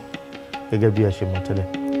ní mọ́ gẹ́gẹ́ bí ẹ ṣe mọ̀ tẹ́lẹ̀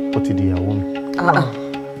ó ti di ìyàwó mi.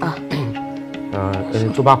 ẹni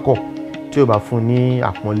tó bá kọ̀ tí ó bá fún ní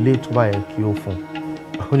àpọ́nlé tó bá yẹ kí ó fún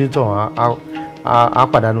onítọ̀ á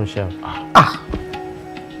pàdánù iṣẹ́ rẹ̀.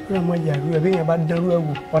 bí ọmọ ìyàrú ẹ bẹ́ẹ̀ yẹn bá dẹrú ẹ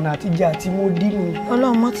wò ọ̀nà àtijọ́ àti mo dínú.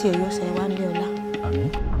 Ọlọ́run mọ́ tiẹ̀ yóò ṣe wá lé ọlá. àmín.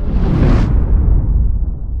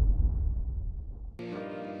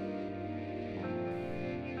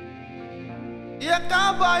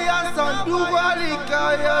 Yakabaya sandu walika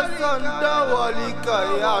ya sanda walika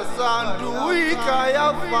ya sandu wika ya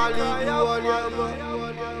fali duwaliama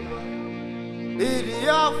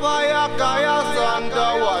Iria faya kaya sanda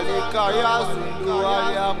walika ya sundu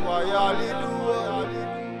waliapa ya liduwa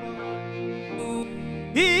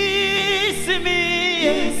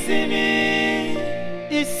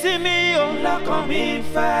Isimi ọlọ́kàn mi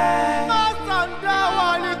fẹ́ Sanda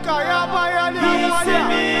walika ya baya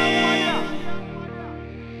liduwa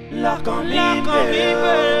lọ́kàn mi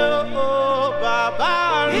bẹ̀rẹ̀ o bàbá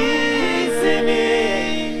rí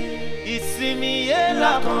ìsinmi yé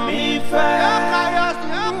lọ́kàn mi fẹ́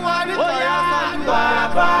ó yá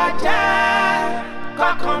bàbá jẹ́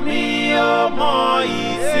kọ́kàn mi ó mọ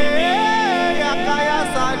ìsinmi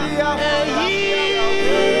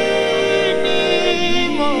èyí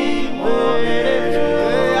ni mo bèrè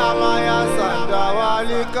fún. Amaya Sanda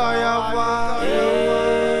wali kaya fa.